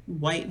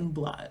white and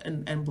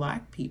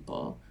Black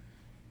people,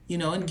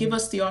 and give Mm-hmm.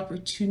 us the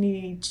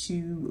opportunity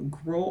to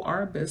grow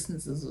our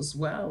businesses as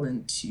well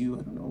into,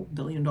 I don't know,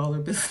 billion-dollar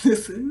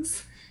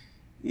businesses.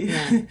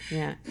 Yeah. Yeah.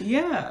 Yeah.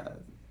 Yeah.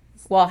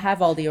 Well,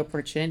 have all the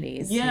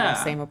opportunities, Yeah.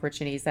 same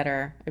opportunities that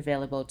are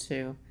available to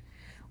To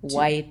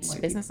white white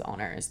people. business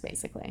owners,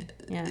 basically.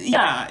 Yeah.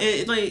 Yeah,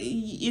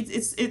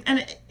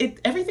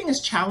 everything is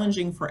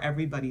challenging for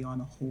everybody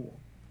on a whole.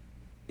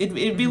 It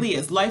Mm-hmm. really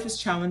is. Life is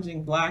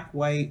challenging, Black,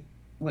 white,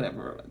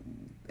 whatever.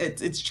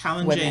 It's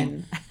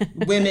challenging.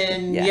 Women.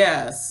 Women, Yeah.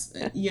 yes,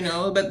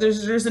 but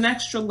there's an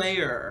extra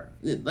layer.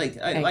 I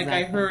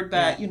Exactly. heard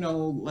Yeah.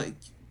 that, like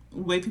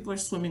the way people are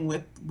swimming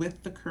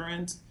with the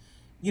current,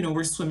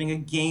 we're swimming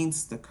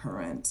against the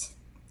current,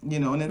 and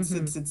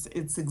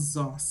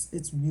Mm-hmm.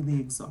 it's really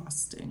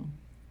exhausting.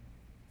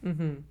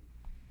 Mm-hmm.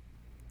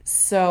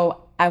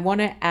 So I want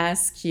to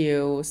ask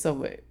you,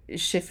 so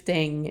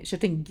shifting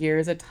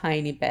gears a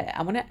tiny bit,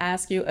 I want to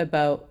ask you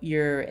about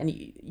and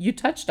you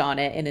touched on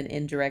it in an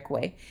indirect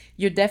way,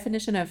 your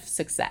definition of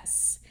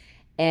success.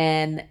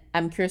 And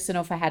I'm curious to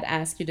know if I had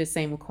asked you the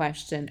same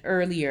question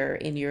earlier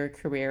in your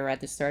career or at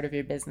the start of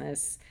your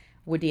business,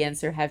 would the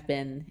answer have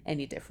been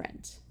any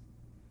different?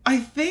 I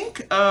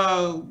think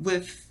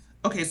with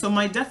okay, so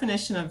my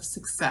definition of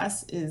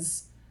success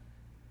is,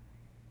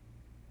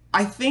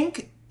 I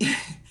think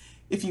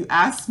if you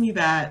asked me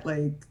that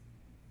like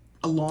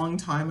a long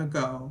time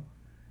ago,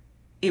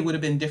 it would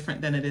have been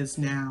different than it is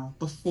now.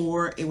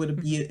 Before, Hmm.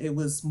 it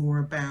was more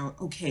about,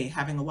 okay,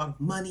 having a lot of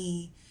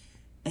money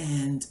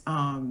and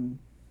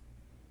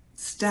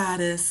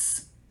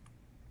status,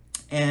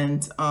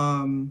 and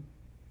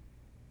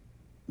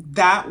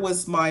that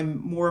was my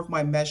more of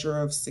my measure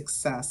of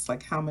success,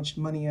 like how much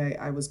money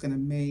I was gonna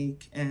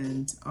make,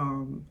 and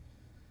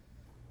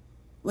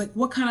like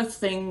what kind of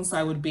things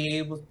I would be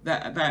able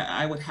that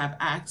I would have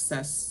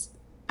access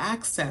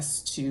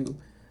to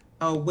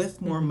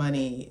with more Hmm.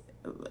 money.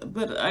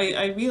 But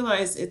I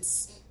realize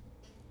it's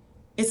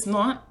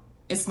not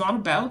it's not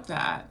about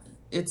that.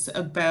 It's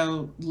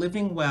about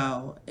living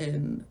well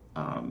and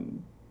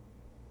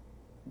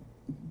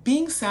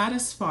being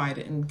satisfied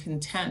and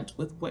content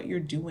with what you're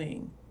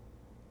doing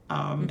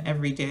Hmm.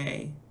 every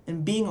day,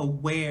 and being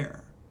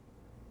aware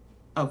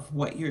of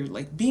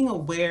being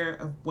aware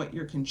of what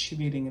you're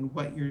contributing and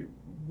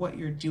what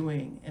you're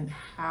doing and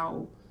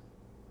how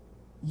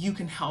you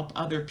can help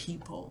other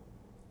people.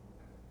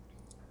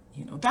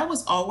 That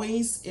was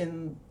always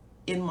in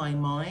my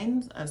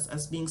mind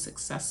as being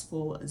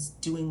successful, as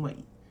doing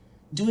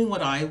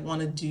what I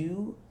want to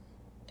do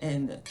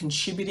and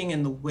contributing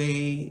in the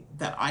way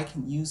that I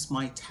can use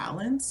my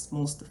talents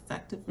most Hmm.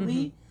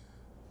 effectively,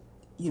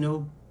 you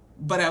know,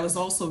 but I was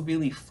also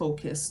really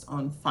focused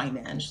on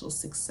financial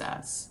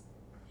success.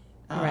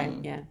 Right.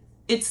 Um, Yeah.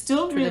 it's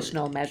still really,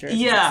 Traditional measures of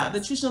yeah, the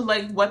success. traditional,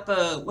 like what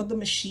the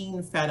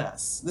machine fed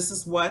us. This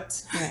is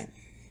what Right.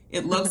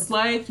 it looks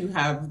like. You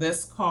have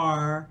this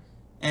car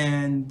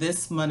and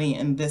this money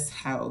and this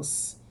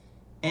house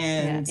Yeah.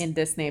 and In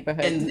this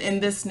neighborhood. in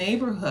this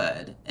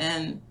neighborhood,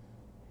 and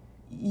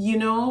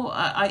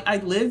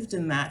I lived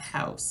in that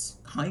house,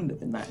 kind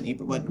of in that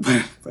neighborhood,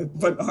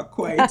 but not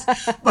quite.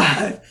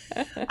 But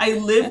I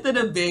lived in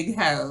a big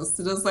house,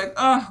 and I was like,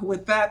 oh,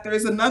 with that,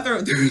 there's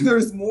another,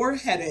 there's more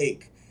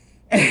headache,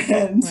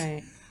 and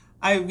Right.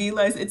 I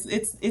realized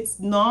it's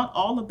not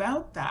all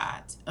about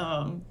that.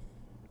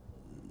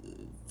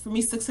 For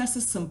me, success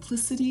is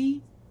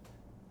simplicity,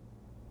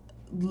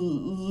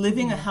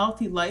 living a Mm-hmm.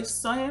 healthy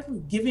lifestyle,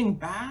 giving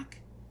back,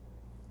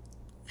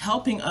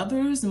 helping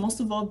others, and most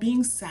of all,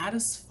 being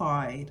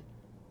satisfied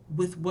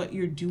with what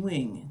you're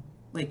doing,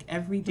 like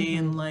every day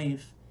in Mm-hmm.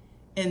 life,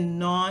 and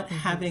not Mm-hmm.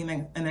 having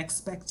an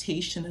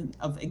expectation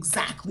of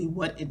exactly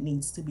what it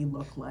needs to be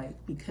look like,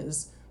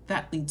 because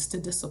that leads to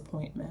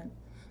disappointment.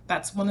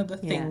 That's one of the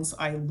Yeah. things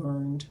I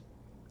learned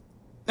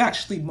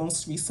actually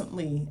most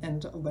recently,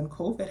 and when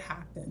COVID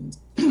happened,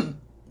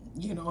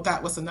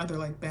 that was another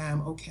like,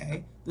 bam,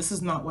 okay, this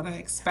is not what I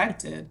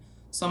expected.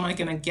 So am I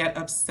going to get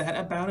upset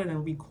about it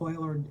and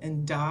recoil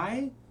and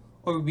die,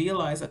 or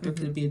realize that there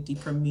Mm-hmm. could be a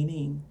deeper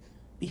meaning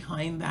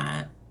behind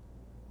that?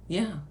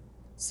 Yeah.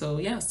 So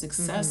yeah, Mm-hmm.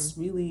 success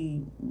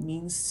really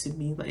means to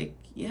me like,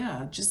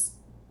 yeah, just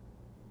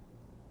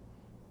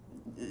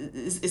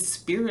is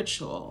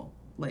spiritual,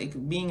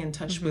 like being in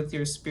touch Mm-hmm. with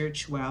your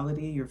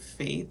spirituality, your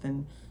faith,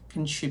 and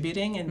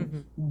contributing and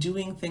Mm-hmm.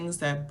 doing things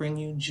that bring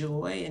you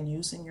joy, and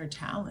using your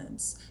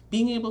talents,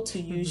 being able to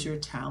use Mm-hmm. your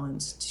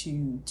talents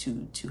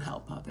to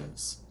help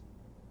others.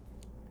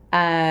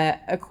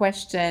 A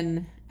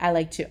question I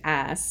like to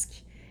ask,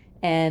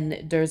 and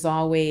there's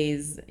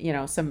always,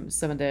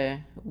 some of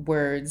the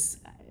words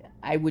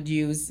I would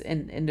use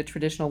in the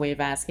traditional way of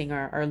asking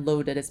are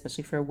loaded,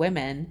 especially for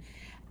women.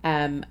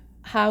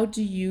 How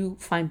do you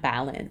find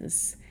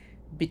balance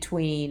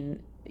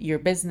between your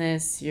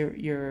business,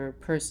 your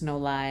personal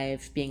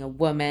life, being a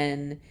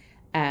woman?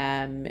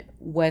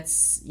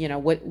 What's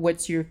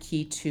your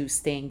key to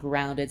staying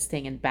grounded,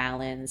 staying in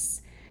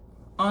balance?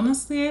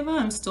 Honestly, Ava,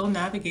 I'm still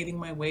navigating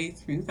my way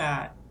through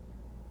that.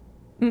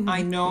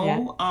 I Yeah.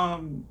 know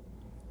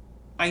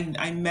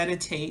I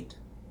meditate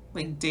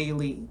like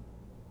daily.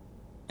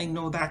 I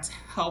know that's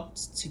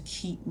helped to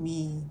keep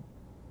me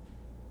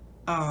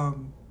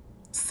um,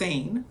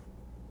 sane.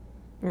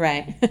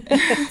 Right.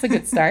 It's a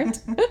good start.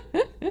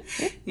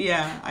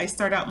 Yeah, I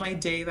start out my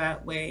day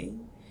that way,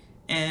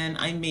 and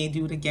I may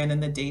do it again in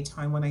the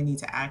daytime when I need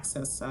to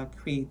access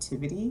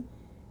creativity.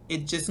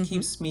 It just Hmm.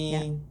 keeps Yeah.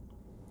 me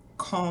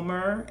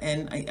calmer,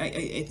 and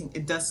I think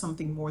it does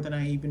something more than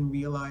I even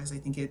realize. I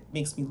think it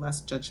makes me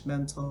less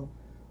judgmental,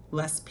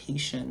 less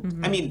patient.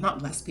 I Hmm. mean,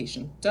 not less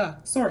patient, duh,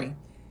 sorry.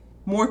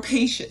 More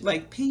patient,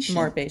 like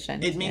More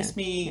patient. It patient. Yeah. makes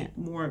Yeah. me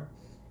more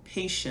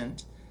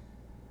patient.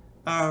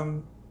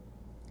 Um,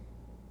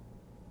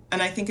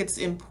 and I think it's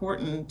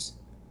important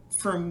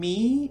for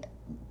me,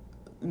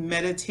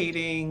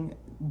 meditating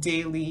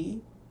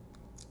daily,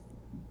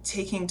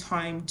 taking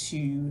time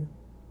to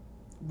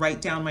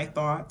write down my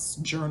thoughts,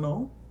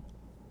 journal,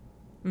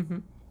 Hmm.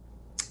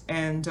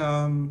 and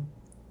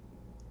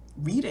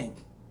reading,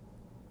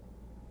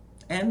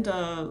 and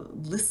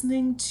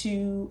listening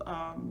to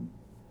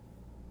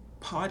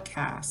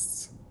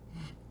podcasts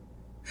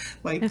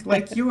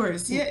like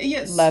yours. Yeah,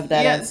 yes, Love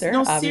that yes. answer,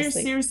 No,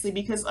 obviously. seriously,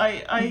 because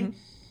I Hmm.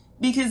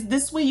 because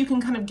this way you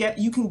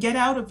can get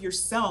out of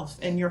yourself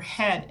and your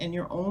head and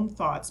your own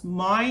thoughts.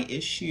 My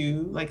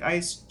issue, like I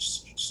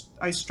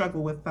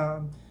struggle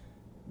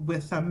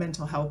with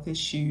mental health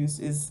issues,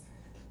 is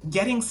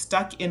getting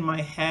stuck in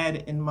my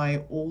head in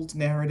my old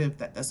narrative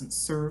that doesn't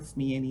serve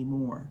me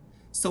anymore.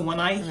 So when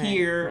I Right.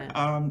 hear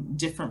Yeah.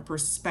 different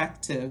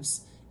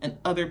perspectives and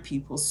other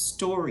people's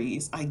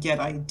stories, I get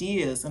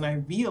ideas, and I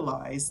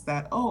realize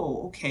that,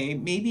 oh, okay,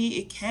 maybe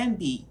it can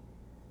be,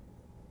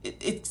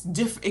 it's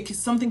different.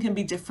 Something can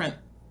be different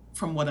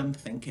from what I'm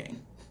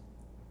thinking.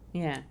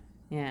 Yeah.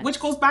 Yeah. Which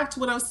goes back to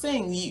what I was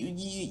saying.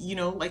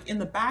 Like in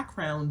the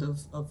background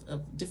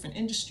of different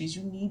industries,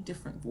 you need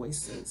different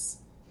voices.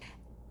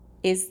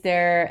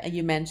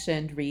 You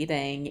mentioned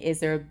reading, is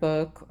there a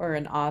book or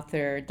an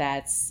author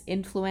that's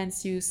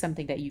influenced you,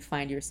 something that you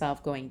find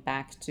yourself going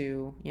back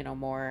to,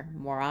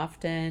 more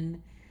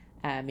often?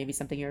 Maybe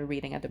something you're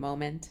reading at the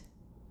moment?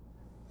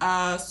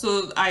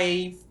 So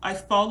I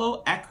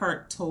follow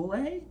Eckhart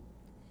Tolle.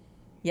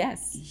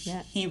 Yes.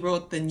 Yeah. He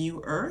wrote The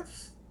New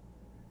Earth.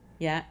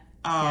 Yeah.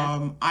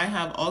 Yeah. I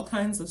have all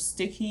kinds of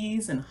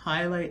stickies and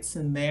highlights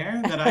in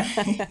there that I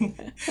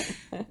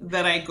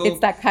that I It's go.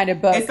 that kind of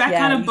It's book. that Yeah,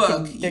 kind of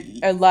book.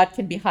 a lot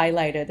can be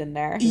highlighted in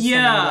there. There's so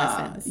many Yeah,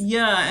 lessons.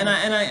 yeah,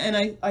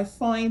 and Yeah. I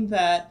find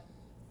that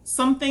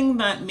something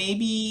that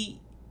maybe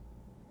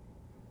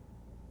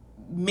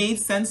made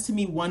sense to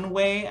me one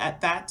way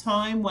at that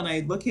time, when I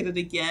look at it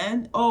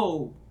again,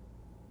 oh,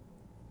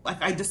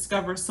 like I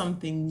discover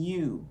something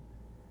new.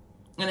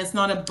 And it's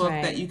not a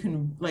book that Right. you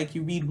can, like,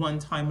 you read one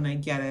time and I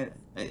get it.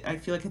 I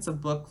feel like it's a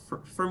book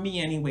for me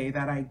anyway,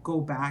 that I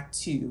go back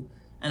to,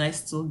 and I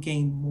still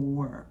gain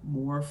more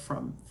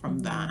from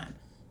Mm-hmm. that.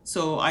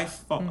 So I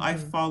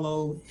Mm-hmm.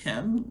 follow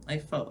him. I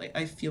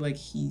feel like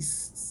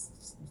he's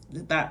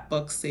that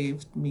book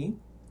saved me.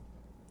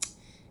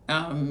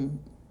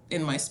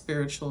 in my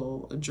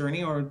spiritual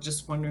journey, or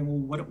just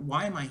wondering, well,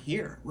 why am I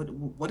here?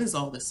 What is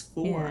all this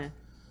for? Yeah.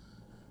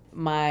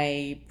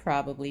 My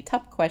probably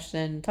top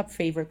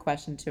favorite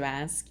question to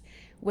ask.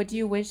 What do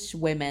you wish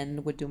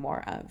women would do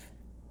more of?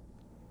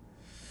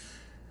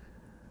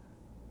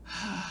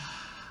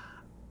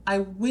 I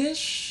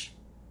wish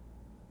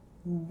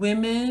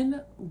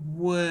women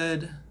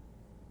would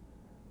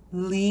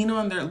lean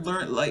on their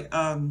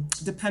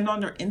depend on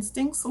their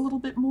instincts a little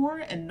bit more,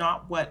 and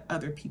not what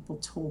other people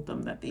told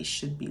them that they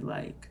should be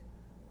like.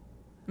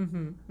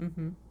 Mm-hmm.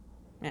 Mm-hmm.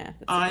 Yeah,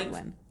 that's a I good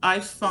one. I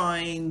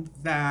find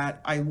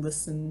that I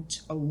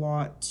listened a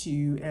lot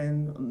to,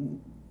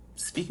 and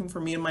speaking for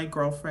me and my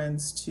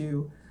girlfriends,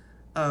 to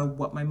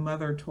what my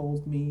mother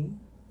told me,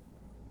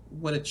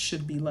 what it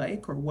should be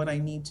like, or what I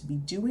need to be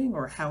doing,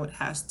 or how it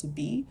has to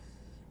be.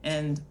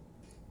 And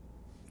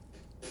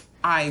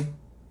I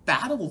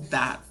battled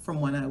that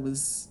from when I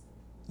was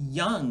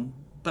young,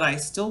 but I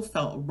still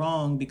felt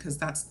wrong because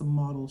that's the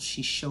model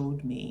she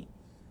showed me,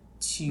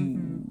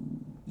 to,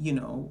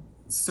 Mm-hmm.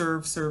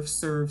 serve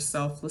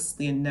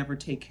selflessly and never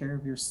take care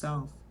of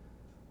yourself.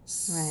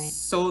 Right.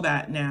 So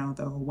that now,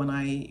 though, when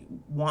I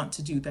want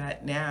to do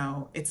that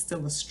now, it's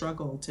still a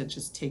struggle to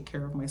just take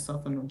care of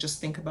myself and just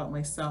think about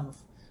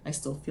myself. I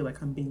still feel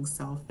like I'm being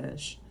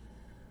selfish.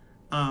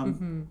 Um,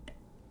 Mm-hmm.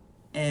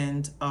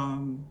 and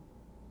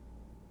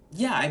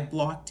Yeah, I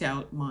blocked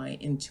out my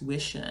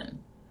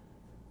intuition.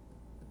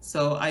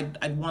 So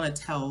I'd want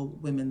to tell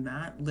women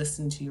that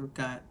listen to your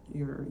gut,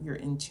 your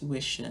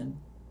intuition.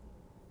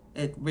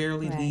 It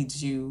rarely Right.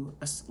 leads you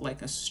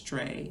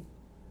astray.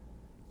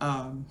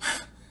 Um,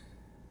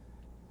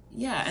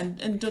 yeah,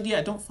 and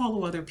don't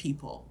follow other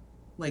people.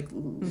 Like,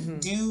 Mm-hmm.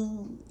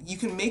 do you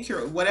can make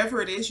your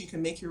whatever it is, you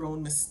can make your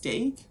own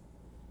mistake,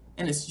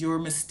 and it's your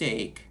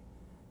mistake,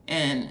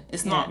 and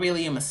it's not Yeah.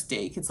 really a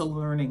mistake. It's a No.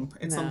 learning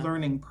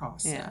Yeah.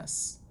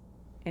 process.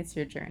 It's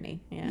your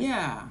journey. Yeah.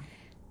 Yeah.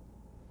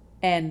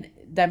 And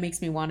that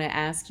makes me want to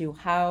ask you,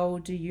 how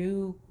do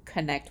you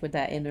connect with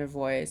that inner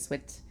voice,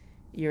 with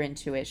your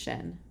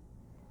intuition?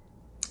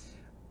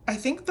 I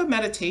think the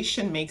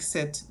meditation makes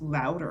it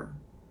louder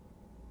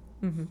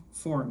Mm-hmm.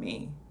 for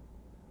me,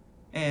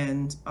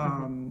 and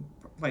Mm-hmm.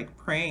 like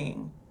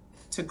praying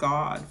to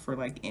God for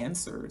like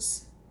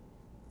answers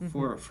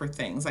Mm-hmm. for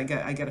things. I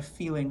get a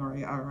feeling,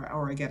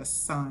 or I get a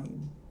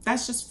sign.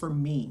 That's just for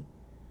me.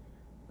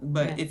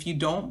 But Yeah. if you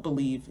don't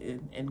believe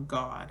in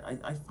God,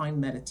 I find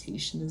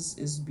meditation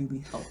is really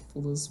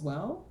helpful as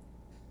well.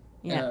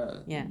 Yeah.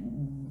 Uh, Yeah.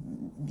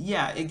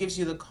 yeah, it gives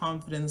you the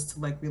confidence to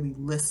like really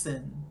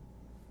listen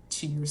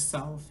to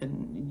yourself,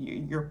 and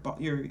your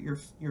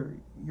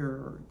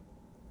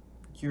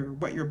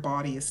what your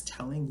body is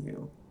telling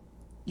you.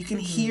 You can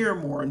Mm-hmm. hear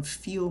more and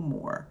feel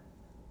more,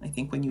 I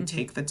think, when you Mm-hmm.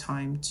 take the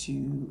time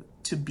to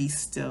be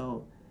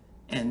still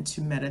and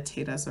to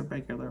meditate as a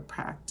regular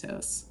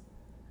practice.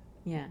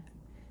 Yeah.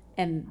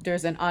 And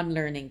there's an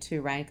unlearning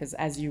too, right? Because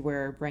as you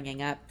were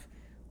bringing up,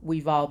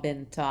 we've all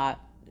been taught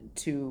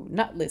to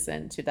not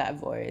listen to that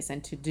voice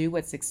and to do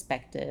what's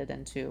expected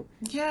and to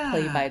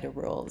play Yeah. by the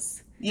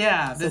rules.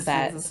 Yeah, So this is the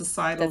that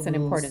societal that's an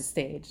important rules.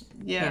 stage.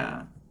 Yeah.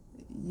 Yeah.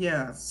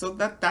 Yeah. So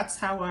that's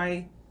how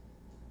I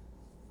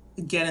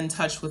get in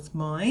touch with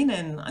mine,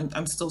 and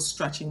I'm still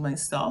stretching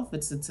myself.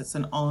 It's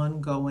an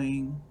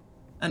ongoing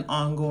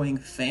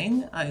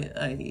thing.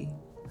 I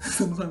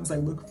sometimes I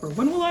look for,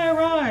 when will I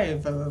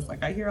arrive? I was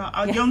like, I hear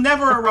Yeah. you'll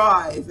never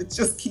arrive. It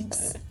just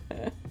keeps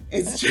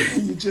it's just,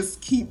 you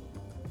just keep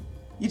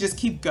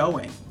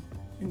going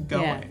and Yeah.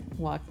 going.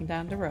 Walking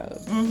down the road.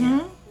 Yeah.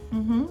 Mhm.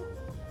 Mhm.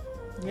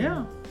 Yeah.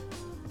 Yeah.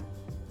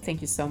 Thank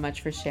you so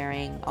much for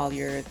sharing all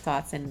your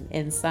thoughts and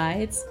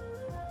insights.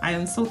 I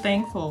am so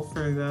thankful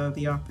for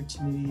the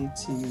opportunity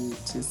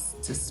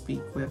to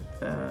speak with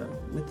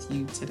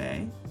you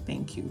today.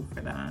 Thank you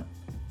for that.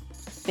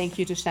 Thank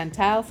you to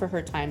Chantal for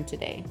her time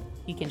today.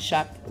 You can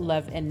shop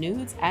Love and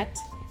Nudes at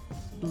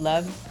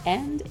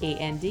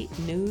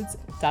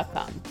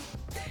loveandnudes.com.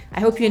 I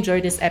hope you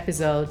enjoyed this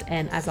episode,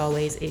 and as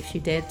always, if you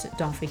did,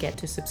 don't forget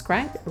to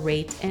subscribe,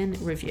 rate, and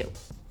review.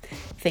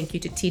 Thank you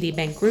to TD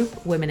Bank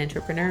Group, Women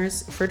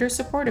Entrepreneurs, for their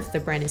support of The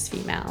Brand is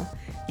Female.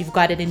 You've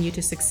got it in you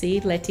to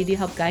succeed. Let TD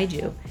help guide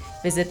you.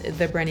 Visit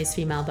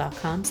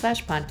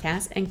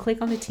thebrandisfemale.com/podcast and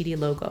click on the TD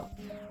logo.